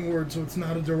of cutting words, so it's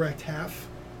not a direct half.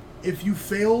 If you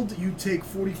failed, you take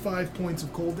 45 points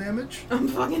of cold damage. I'm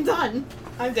fucking done.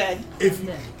 I'm dead. If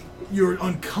you're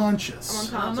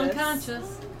unconscious. I'm I'm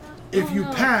unconscious. If Oh, you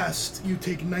no. passed, you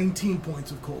take 19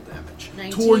 points of cold damage.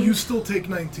 19? Tor, you still take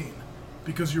 19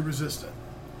 because you're resistant.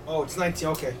 Oh, it's 19.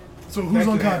 Okay. So who's Back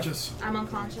to unconscious? I'm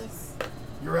unconscious.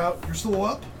 You're out. You're still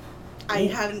up. I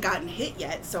haven't gotten hit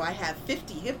yet, so I have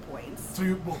 50 hit points. So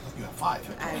you have 5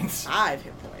 hit I have points. 5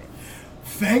 hit points.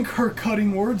 Thank her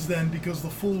cutting words then, because the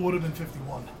full would have been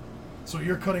 51. So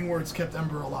your cutting words kept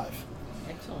Ember alive.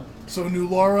 Excellent. So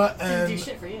Nulara Didn't do and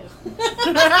shit for you.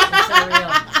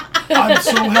 I'm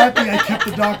so happy I kept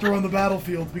the doctor on the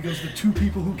battlefield because the two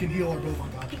people who can heal are both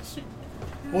unconscious.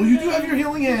 Well, you do have your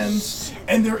healing hands,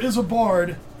 and there is a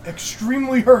bard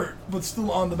extremely hurt, but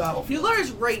still on the battlefield.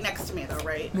 Nulara's right next to me, though,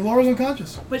 right? Nulara's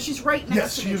unconscious. But she's right next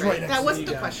Yes, to she me. is right next That to wasn't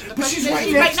me, the question. The But question she's is,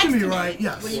 right next to me, right?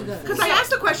 Yes. What do you got? Because I asked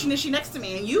the question, is she next to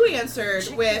me? And you answered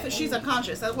with, she's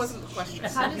unconscious. That wasn't the question.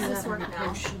 How does this work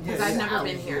now? Because I've never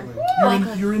been here.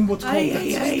 You're in what's called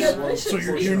dead Ay, space. So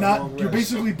you're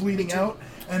basically bleeding out,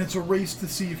 and it's a race to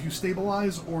see if you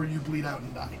stabilize or you bleed out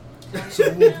and die.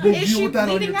 So we'll Is deal she with that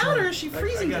on bleeding your out, turn. or is she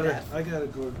freezing to death? I gotta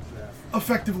go to that.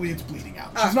 Effectively, it's bleeding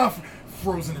out. She's not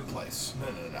frozen in place.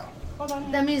 No.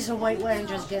 That means the white wedding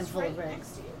just getting full of red.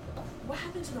 What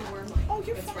happened to the worm? Oh,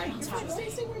 you're It's fine. right on You're top fine. of me.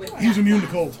 Stay where you are. He's immune to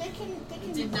cold. They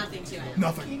can Did nothing to it.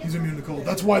 Nothing. He's immune to cold.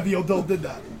 That's why the Odell did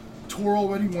that. Tor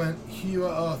already went. He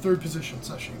third position,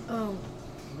 Sashim. Oh,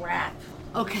 crap.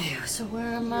 Okay, so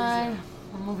where am I?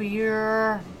 I'm over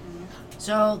here.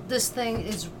 So this thing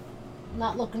is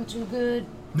not looking too good.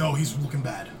 No, he's looking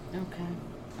bad. Okay.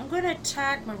 I'm going to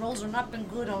attack. My rolls have not been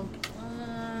good on...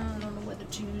 I don't know whether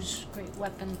to use great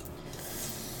weapon.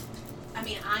 I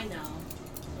mean, I know,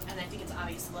 and I think it's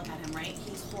obvious to look at him, right?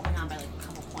 He's holding on by like a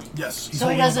couple points. Yes. He's So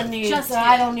he holding on doesn't by- need... Just So him.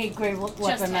 I don't need great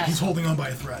weapon him. now. He's holding on by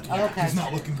a thread. Yeah, Okay. He's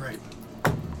not looking great.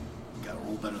 You gotta roll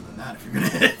roll better than that if you're gonna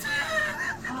hit.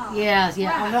 Yeah.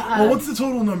 Well, what's the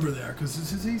total number there? Because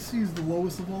his AC is the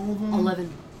lowest of all of them.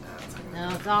 11. That's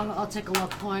not gonna No, I'll take a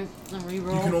luck point and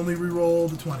reroll. You can only re-roll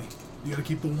the 20. You gotta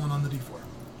keep the 1 on the d4.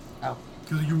 Oh.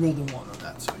 Because you rolled the 1 on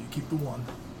that, so you keep the 1.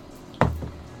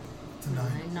 It's a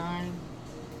 9. 9,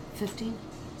 15,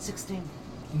 16,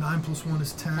 9 plus 1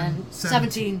 is 10. and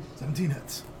 17. 17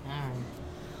 hits. Alright.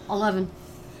 11.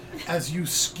 As you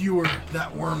skewer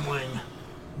that wormling,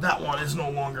 that one is no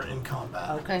longer in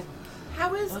combat. Okay.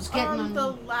 How is I was getting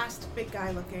the last big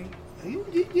guy looking?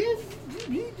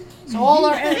 So all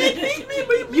our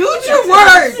Use your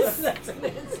words!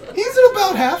 He's at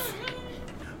about half.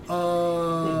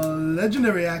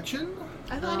 Legendary action.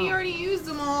 I thought he already used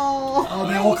them all. Oh,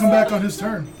 they all come back on his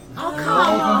turn. They all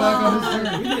come back on his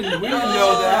turn. We didn't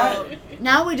know that.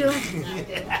 now we do.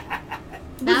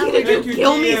 Now we do.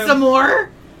 Kill me some more.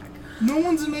 No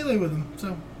one's in melee with him,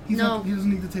 so he No. doesn't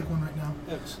need to take one right now.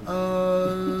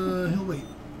 He'll wait.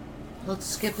 Let's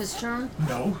skip his turn.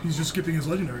 No, he's just skipping his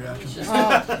legendary action.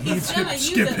 Oh. He'd gonna use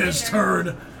skip it his later.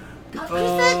 turn.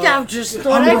 I just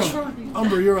thought I tried.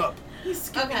 Umbra, you're up.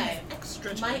 Okay.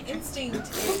 Extra My instinct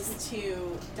is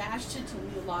to dash to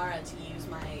Lara to use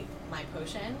my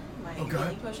potion, my Okay.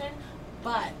 healing potion.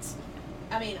 But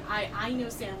I mean, I know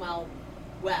Sam well,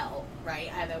 right?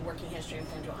 I have a working history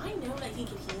with him. Do I know that he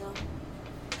can heal?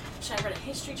 Should I write a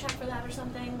history check for that or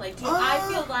something? Like, do I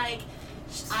feel like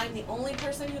I'm the only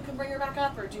person who can bring her back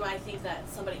up, or do I think that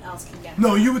somebody else can get her?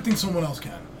 No, you would think someone else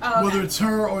can. Oh, okay. Whether it's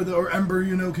her or Ember,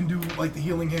 can do like the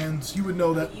healing hands. You would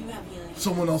know that You have healing.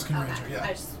 someone else can Okay. raise her.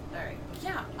 Yeah. Alright.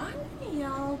 Yeah, I'm gonna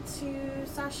yell to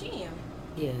Sashim.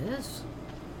 Yes.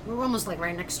 We're almost like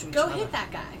right next to each Go other. hit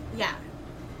that guy. Yeah.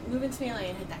 Move into melee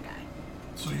and hit that guy.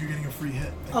 So you're getting a free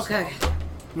hit. Okay.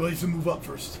 Well, you have to move up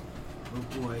first.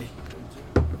 Oh boy.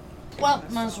 Well,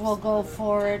 might as well go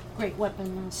for it. Great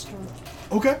weapon monster.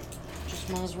 Okay. Just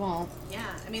might as well. Yeah,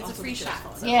 I mean, it's a free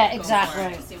shot. So Yeah, go exactly. for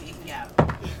it, see what you can get.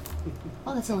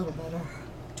 Oh, that's a little better.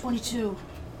 22.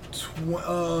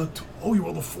 You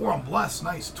rolled a 4 on bless.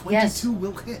 Nice. 22 Yes.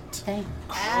 will hit. Thanks.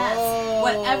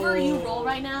 Whatever you roll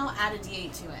right now, add a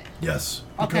d8 to it. Yes.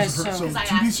 Okay, Because of her, so- so 'Cause I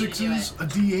asked you to do 2d6s, a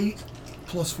d8,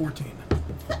 plus 14.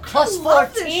 Plus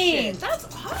Love this 14. shit. That's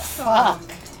awesome. Fuck.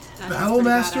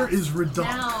 Battlemaster is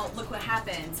redundant. Now, look what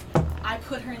happens. I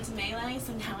put her into melee,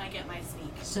 so now I get my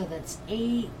sneak. So that's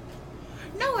 8,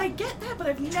 No, I get that, but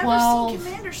I've never 12. seen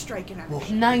Commander Strike in Well,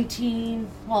 action. 19.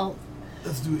 Well,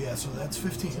 Let's do so that's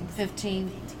 15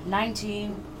 15,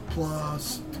 19,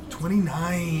 plus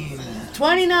 29.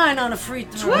 29 on a free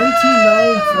throw.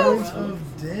 29 points of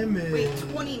damage. Wait,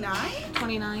 29?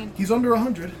 29. He's under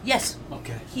 100. Yes.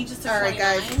 Okay. He just took All right,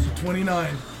 29.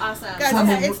 29. Awesome. Guys, From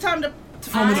okay, a- it's time to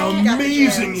From an I got the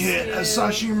amazing chance hit to- as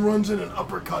Sashim runs in and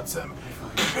uppercuts him.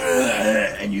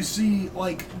 And you see,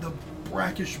 like, the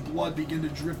brackish blood begin to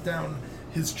drip down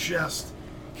his chest.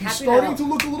 He's Happy starting now. to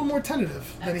look a little more tentative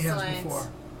than he has Excellent. before.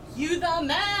 You the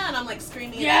man! I'm like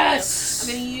screaming. Yes! At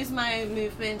you. I'm gonna use my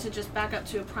movement to just back up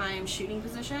to a prime shooting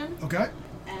position, Okay?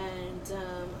 and I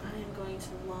am going to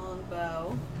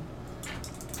longbow.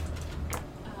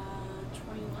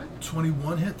 21.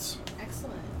 21 hits.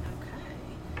 Excellent.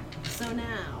 Okay. So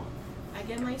now I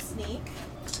get my sneak.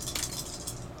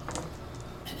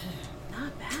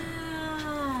 Not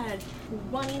bad.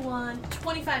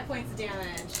 25 points of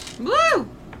damage. Woo!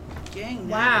 Dang,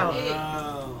 Wow.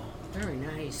 Wow. Very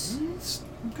nice.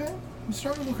 Okay. He's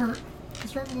starting to look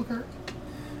hurt.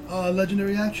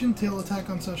 Legendary action, tail attack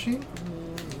on Sashim.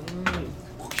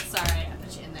 Sorry, I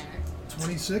put you in there.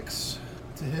 26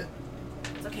 to hit.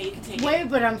 It's okay, you can take it. Wait,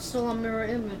 but I'm still on mirror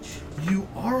image. You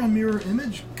are a mirror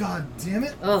image? God damn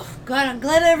it. Oh, God, I'm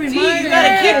glad I reminded You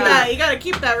gotta keep that. You gotta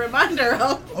keep that reminder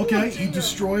up. Okay, he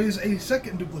destroys a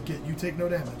second duplicate. You take no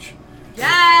damage.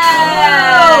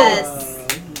 Yes!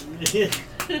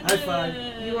 High five.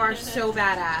 You are so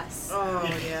badass. Oh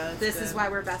yeah. This is why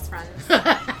we're best friends.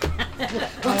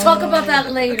 We'll talk about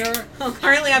that later.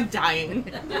 Currently, I'm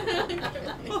dying.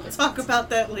 We'll talk about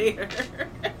that later.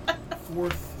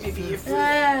 Fourth, Maybe you're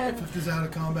fifth is out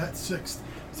of combat. Sixth,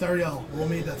 Sariel, roll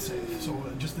me that save. So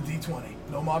just a d20.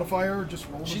 No modifier, just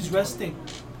roll. She's D20. resting.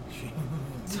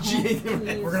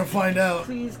 We're gonna find out.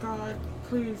 Please, God.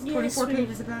 Please. Yes, 24 we-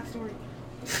 pages of backstory.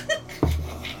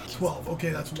 12. Okay,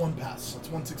 that's one pass. That's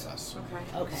one success.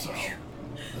 Okay. Okay. So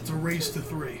that's a race to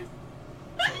 3.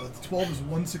 So that's 12 is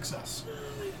one success.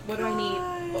 What do I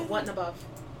need? What and above?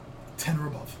 10 or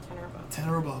above. 10 or above. 10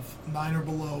 or above. 9 or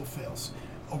below fails.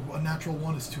 A natural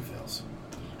 1 is 2 fails.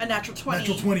 a natural 20.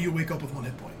 Natural 20, you wake up with 1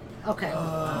 hit point. Okay.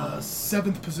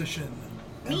 7th position.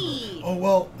 Me. Oh,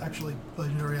 well, actually,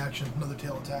 legendary action, another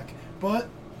tail attack. But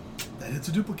That hits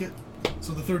a duplicate.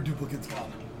 So the third duplicate's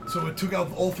gone. So it took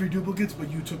out all 3 duplicates,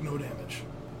 but you took no damage.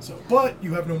 So, but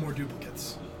you have no more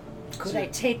duplicates. Could I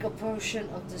take a potion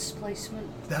of displacement?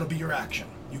 That'll be your action.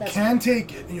 You That's can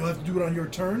take it, and you'll have to do it on your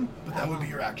turn, but that would be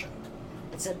your action.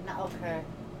 It's a okay.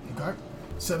 Okay?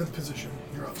 7th position.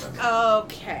 You're up. Ember.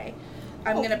 Okay.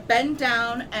 I'm going to bend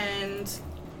down and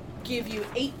give you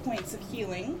 8 points of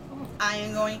healing. I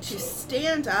am going to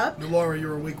stand up. Laura,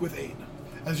 you're awake with 8.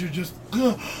 As you're just,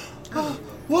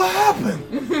 what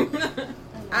happened?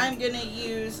 I'm going to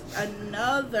use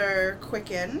another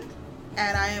quicken,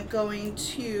 and I am going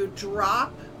to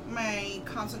drop my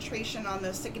concentration on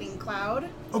the sickening cloud.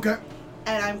 Okay.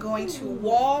 And I'm going to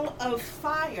wall of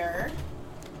fire.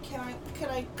 Can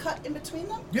I cut in between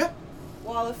them? Yeah.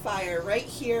 Wall of fire right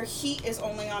here. Heat is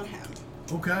only on him.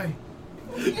 Okay.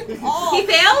 Oh. He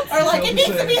failed? Or like, it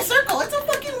needs to be a circle. It's a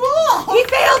fucking wall. He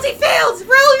failed!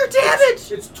 Roll your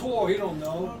damage! It's Tor, you don't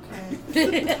know.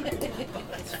 Okay.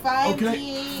 It's 5d.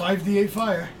 Okay. 5d8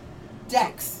 fire.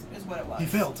 Dex is what it was. He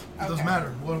failed. It doesn't Okay. matter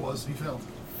what it was. He failed.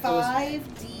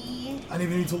 5d. I didn't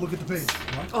even need to look at the page.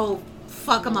 Oh,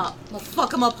 fuck him up.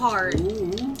 Fuck him up hard.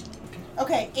 Ooh.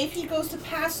 Okay, if he goes to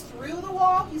pass through the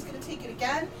wall, he's going to take it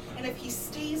again. And if he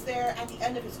stays there at the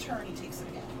end of his turn, he takes it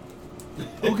again.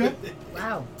 Okay.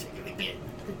 Wow.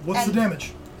 What's the And-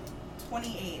 damage?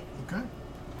 28. Okay.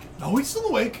 No, he's still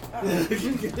awake.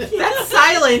 That's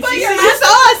silence. But You you're see,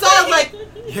 I saw it like,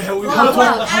 Yeah, we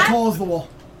How tall is the wall?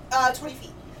 20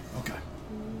 feet. Okay.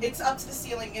 It's up to the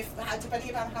ceiling,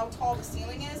 depending on how tall the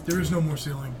ceiling is. There is no more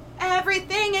ceiling.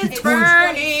 everything is It's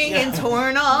burning and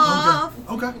torn off.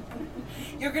 Okay.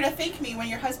 You're going to thank me when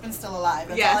your husband's still alive.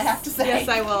 That's Yes. all I have to say. Yes,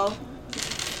 I will.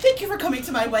 Thank you for coming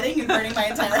to my wedding and burning my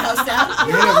entire house down.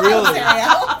 Yeah, really.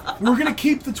 Ariel. We're gonna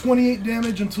keep the 28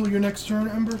 damage until your next turn,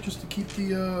 Ember, just to keep the.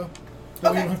 That way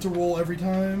Okay. you don't have to roll every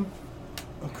time.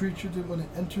 A creature did when it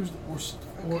enters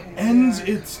or Okay. ends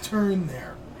its turn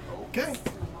there. Okay.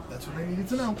 That's what I needed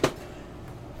to know.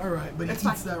 All right, but he It's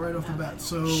eats fine. that right off the bat.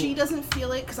 So. She doesn't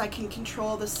feel it because I can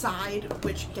control the side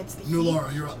which gets the New heat.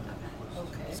 Laura, you're up.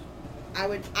 Okay.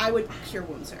 I would cure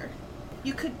wounds her.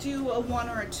 You could do a 1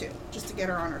 or a 2 just to get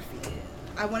her on her feet.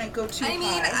 I wouldn't go too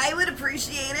high. I would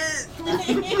appreciate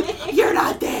it. You're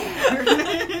not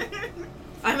there.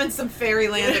 I'm in some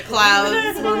fairyland of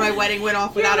clouds where my wedding went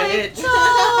off without a hitch.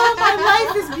 Oh, my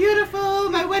life is beautiful.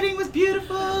 My wedding was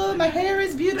beautiful. My hair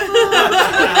is beautiful.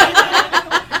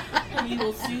 And you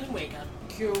will soon wake up.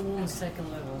 Cure wounds, 2nd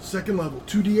level. 2nd level.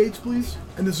 2d8s, please.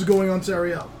 And this is going on to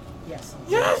Ariel. Yes.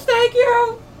 Yes, thank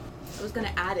you. I was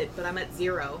gonna add it, but I'm at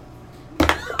 0.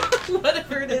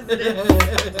 Whatever it is, it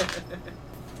is.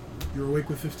 You're awake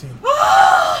with 15.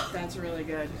 That's really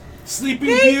good. Sleeping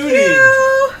Thank Beauty.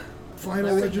 you.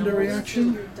 Final legendary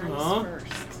action. Your dice Huh?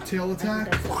 first. Tail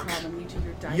attack. That's the problem. You do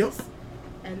your dice. Yep.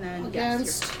 And then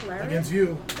Against- yes, your cleric. Against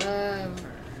you. Um.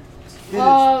 It is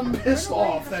Um, pissed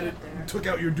off that it took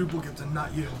out your duplicates and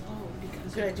not you.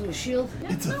 Could I do a shield?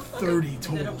 It's a 30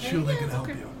 total. Shield ain't gonna help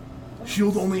you.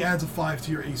 Shield only adds a 5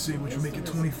 to your AC, which would make it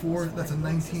 24. That's a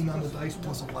 19 on the dice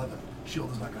plus 11.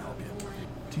 Shield is not gonna help you.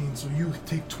 18, so you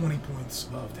take 20 points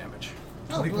of damage.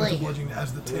 20 points of boy. bludgeoning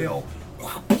as the tail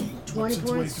 20 whips its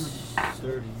way points.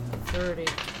 through. 30. 30.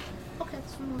 Okay.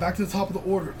 Back to the top of the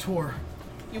order, Tor.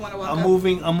 You want to walk I'm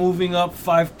up? moving up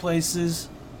 5 places,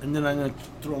 and then I'm gonna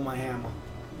throw my hammer.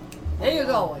 There you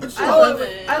go.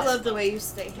 I love the way you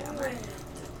stay hammered.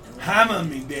 Hammer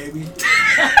me, baby.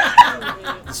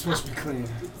 It's supposed to be clean.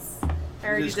 I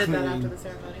already is did that clean. after the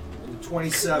ceremony.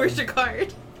 27. Where's your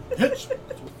card? Hits.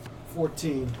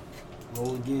 14.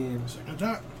 Roll again. Second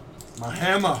attack. My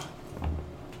hammer.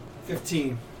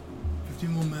 15.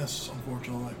 15 will miss,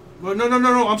 unfortunately. Well,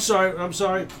 no. I'm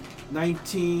sorry.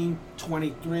 19,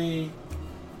 23.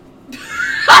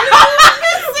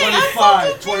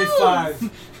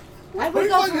 25. I would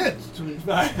go 25 for hits.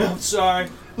 25. I'm sorry.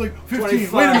 Like 15.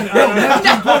 25. Wait a minute.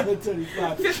 No,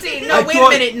 25. 15. I No, wait a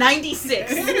thought- minute.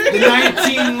 96. The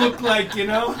 19 looked like, you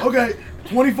know? Okay,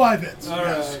 25 hits. All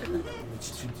Yes. right.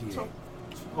 It's 2d8.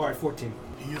 All right, 14.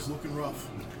 He is looking rough.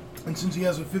 And since he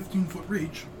has a 15-foot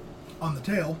reach on the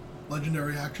tail,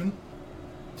 legendary action,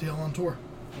 tail on Tor.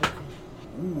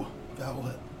 Ooh, that will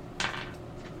hit.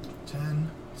 10,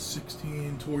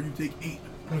 16, Tor, you take 8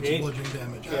 points of 8. bludgeoning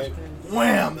damage. Okay.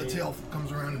 Wham! The tail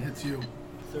comes around and hits you.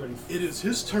 30. It is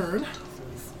his turn.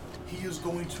 He is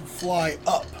going to fly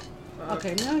up.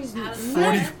 Okay, now he's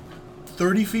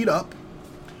 30 feet up,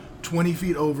 20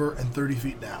 feet over, and 30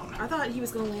 feet down. I thought he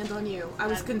was going to land on you. I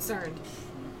was concerned.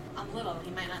 I'm little.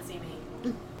 He might not see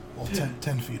me. Well,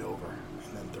 10 feet over,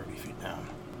 and then 30 feet down.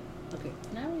 Okay,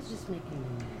 now he's just making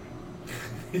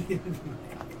me mad.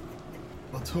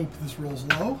 Let's hope this rolls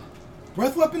low.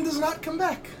 Breath weapon does not come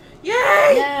back. Yay!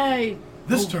 Yay!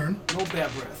 This turn, No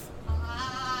bad breath.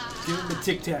 Give him a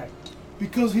tic tac.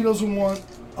 because he doesn't want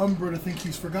Umbra to think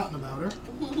he's forgotten about her.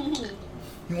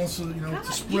 He wants to,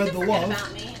 to spread the love.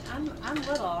 About me. I'm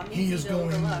little. I'm He easy is to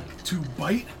going overlook. to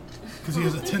bite, because he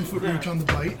has a 10-foot reach on the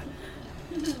bite.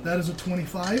 That is a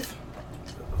 25.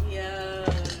 Yeah.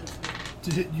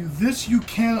 To hit you, this you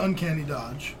can uncanny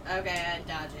dodge. Okay, I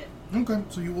dodge it. Okay,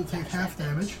 so you will take half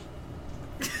damage.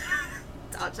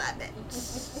 Dodge that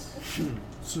bitch.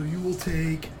 So you will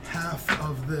take half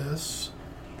of this.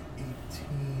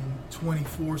 18,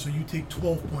 24, so you take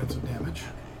 12 points of damage.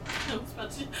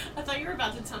 I thought you were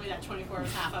about to tell me that 24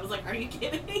 was half. I was like, are you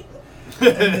kidding?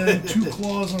 And then 2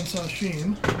 claws on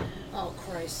Sashim. Oh,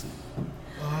 Christ.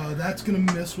 That's going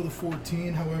to miss with a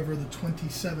 14, however, the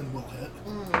 27 will hit.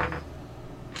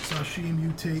 Sashim,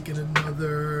 you take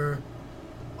another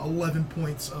 11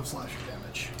 points of slashing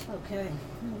damage. Okay.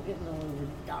 I'm getting a little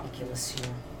ridiculous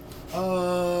here.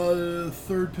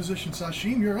 Third position,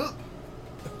 Sashim, you're up.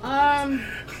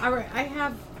 Alright, I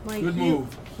have my Good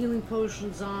move. healing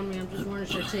potions on me. I'm just wondering,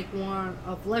 should I take one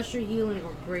of lesser healing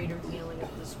or greater healing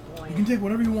at this point? You can take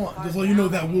whatever you want. Just let you know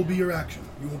that will be your action.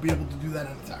 You won't be able to do that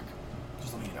in attack.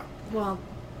 Just letting you know. Well,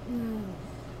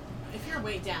 If you're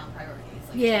way down priorities.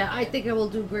 Like, yeah, I think I will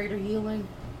do greater healing.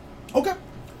 Okay.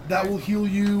 That will heal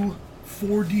you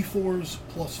 4d4s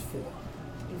plus 4.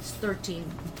 It's 13.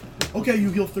 Okay, you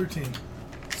heal 13.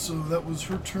 So that was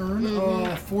her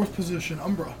turn. Fourth position,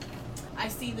 Umbra. I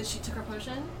see that she took her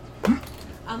potion.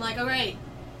 I'm like, all right,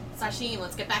 Sashim,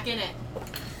 let's get back in it.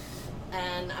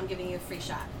 And I'm giving you a free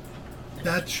shot.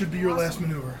 That should be your last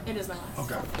maneuver. It is my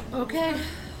last. Okay. Okay.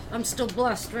 I'm still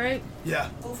blessed, right? Yeah.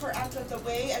 Over out of the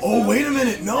way. as Oh, well. wait a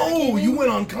minute. No, you went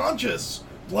unconscious.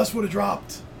 Bless would have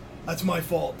dropped. That's my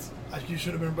fault. You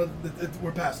should have been, but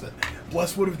we're past it.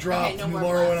 Bless would have dropped. no more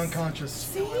Laura went Bless. unconscious.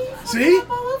 See? See? Up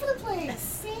all over the place.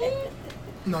 See?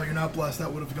 No, you're not blessed.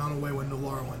 That would have gone away when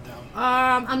Laura went down.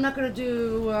 I'm not gonna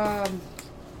do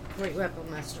Great Weapon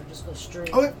Master. Just go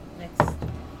straight. Okay. Next.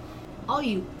 Oh,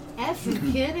 you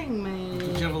effing kidding me?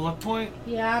 Did you have a luck point?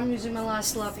 Yeah, I'm using my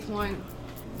last luck point.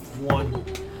 1.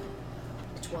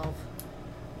 12.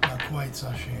 Not quite,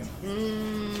 Sashim.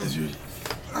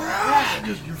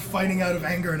 You're fighting out of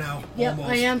anger now. Yep, almost.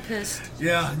 I am pissed.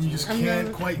 Yeah, and you just I'm can't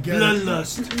not- quite get it.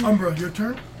 Bloodlust. Umbra, your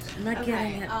turn? I'm not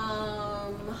getting Okay. it.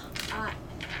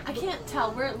 I can't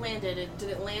tell where it landed. Did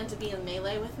it land to be in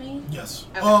melee with me? Yes.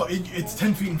 Okay. Oh, it's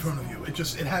 10 feet in front of you. It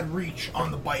had reach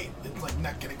on the bite. It's like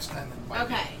neck can extend and bite.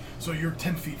 Okay. So you're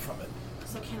 10 feet from it.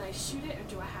 So can I shoot it or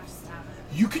do I have to stab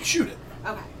it? You can shoot it.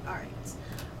 Okay, alright.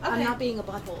 I'm Okay. not being a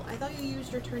butthole. I thought you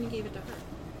used your turn and gave it to her.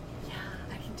 Yeah,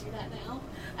 I can do that now.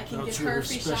 I can That's give her your a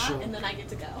free special- shot and then I get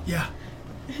to go. Yeah.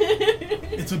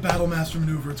 It's a battle master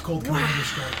maneuver. It's called Commander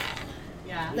Strike.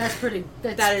 Yeah. That's pretty.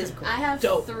 That is cool. I have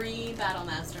Dope. 3 battle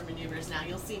master maneuvers now.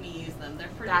 You'll see me use them. They're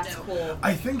pretty That's dope. cool.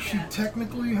 I think she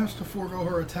technically has to forego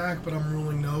her attack, but I'm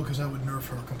ruling no because I would nerf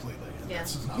her completely. And Yeah.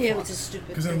 That's just not Yeah, fun. which is stupid.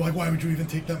 Because then, why would you even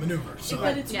take that maneuver? So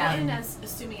But it's Yeah. fine as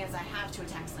assuming as I have 2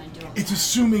 attacks and I don't. it's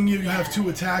assuming you have 2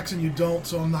 attacks and you don't,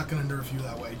 so I'm not going to nerf you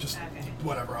that way. Just Okay.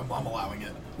 whatever. I'm allowing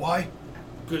it. Why?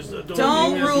 Because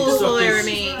Don't rule lawyer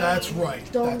me. That's right.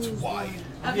 Don't That's lose why.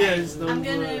 Okay, Yes, I'm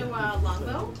those gonna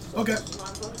longbow. Okay.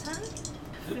 Longbow attack.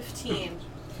 15.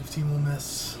 15 will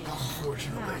miss,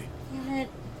 unfortunately. Damn it.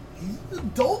 He's an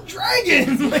adult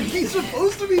dragon! Like, he's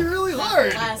supposed to be really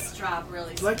hard. Last drop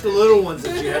really. It's like the little ones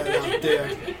that you have out there.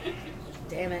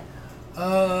 Damn it.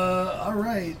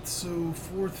 Alright, so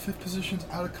 4th, 5th positions,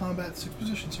 out of combat, 6th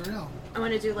position, Serial. I'm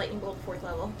gonna do lightning bolt 4th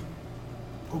level.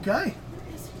 Okay.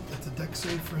 That's a dex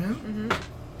save for him. Mm-hmm.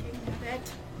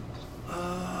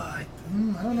 I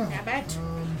don't know. I bet.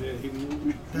 Yeah, he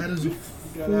moved. That is a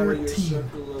Got out of your 14.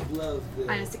 circle of love there.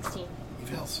 Minus 16. He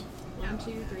fails. 1,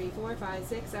 2, 3, 4, 5,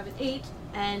 6, 7, 8,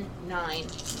 and 9.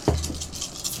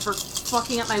 For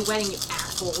fucking up my wedding, you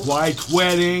asshole. White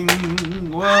wedding.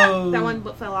 Whoa. That one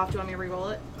fell off. Do you want me to re-roll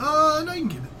it? No, you can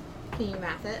keep it. Can you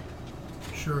math it?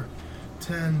 Sure.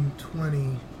 10,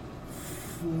 20,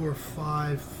 4,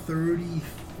 5,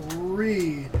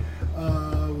 33.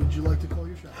 Would you like to call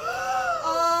your shot?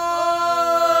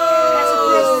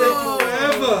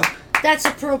 Forever. That's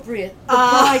appropriate. The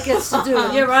bride gets to do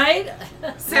it. You're right.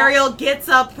 Serial gets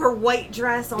up, her white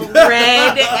dress all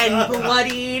red and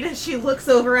bloodied. She looks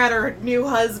over at her new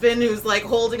husband who's like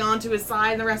holding on to his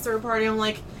side and the rest of her party. I'm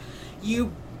like,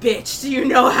 you bitch, do you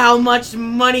know how much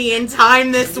money and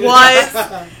time this was?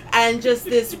 And just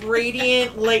this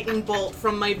radiant lightning bolt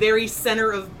from my very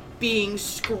center of being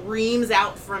screams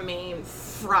out from me and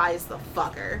fries the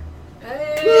fucker.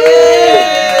 Hey!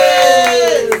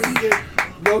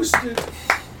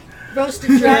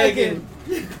 Roasted dragon.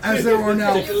 As there are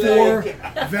now 4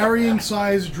 varying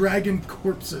sized dragon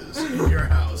corpses in your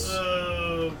house.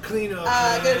 Clean up.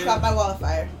 I'm gonna drop my wall of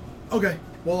fire. Okay,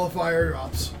 wall of fire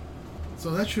drops.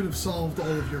 So that should have solved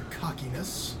all of your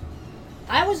cockiness.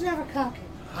 I was never cocky.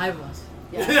 I was.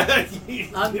 Yeah.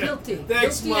 I'm guilty.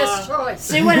 Thanks, guilty Ma. as charged.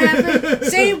 See what happened?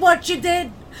 See what you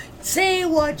did? See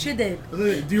what you did?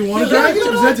 Do you want a dragon?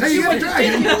 Is that how you get a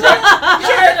dragon?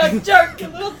 Jerk, a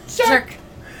little Jerk.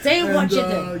 See what And you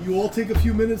did? you all take a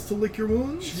few minutes to lick your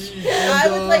wounds. I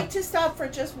would like to stop for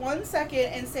just 1 second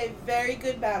and say, very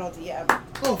good battle, DM.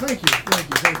 Oh, thank you.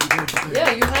 Yeah,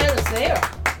 you had us there.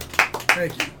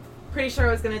 Thank you. Pretty sure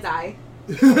I was gonna die.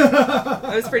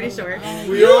 I was pretty sure.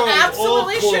 You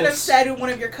absolutely should have said in one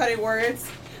of your cutting words,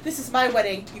 "This is my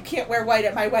wedding. You can't wear white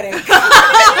at my wedding."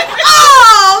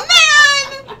 Oh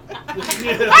man!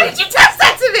 Why did you text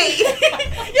that to me?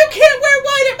 You can't wear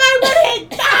white at my wedding.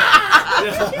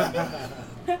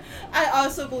 I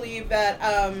also believe that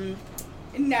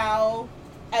now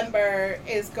Ember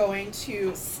is going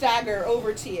to stagger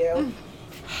over to you.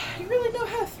 You really know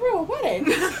how to throw a wedding.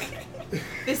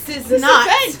 This is This not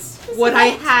event. what I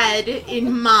had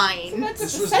in mind.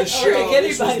 This was the show.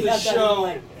 This was the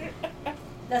show.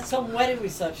 That's some wedding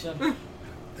reception.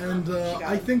 And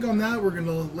I think on that, we're going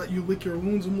to let you lick your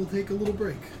wounds and we'll take a little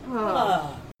break.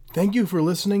 Ah. Thank you for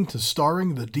listening to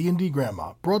Starring the D&D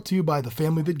Grandma, brought to you by the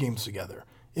family that games together.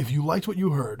 If you liked what you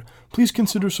heard, please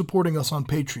consider supporting us on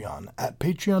Patreon at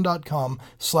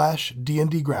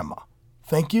patreon.com/DndGrandma.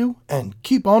 Thank you, and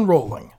keep on rolling.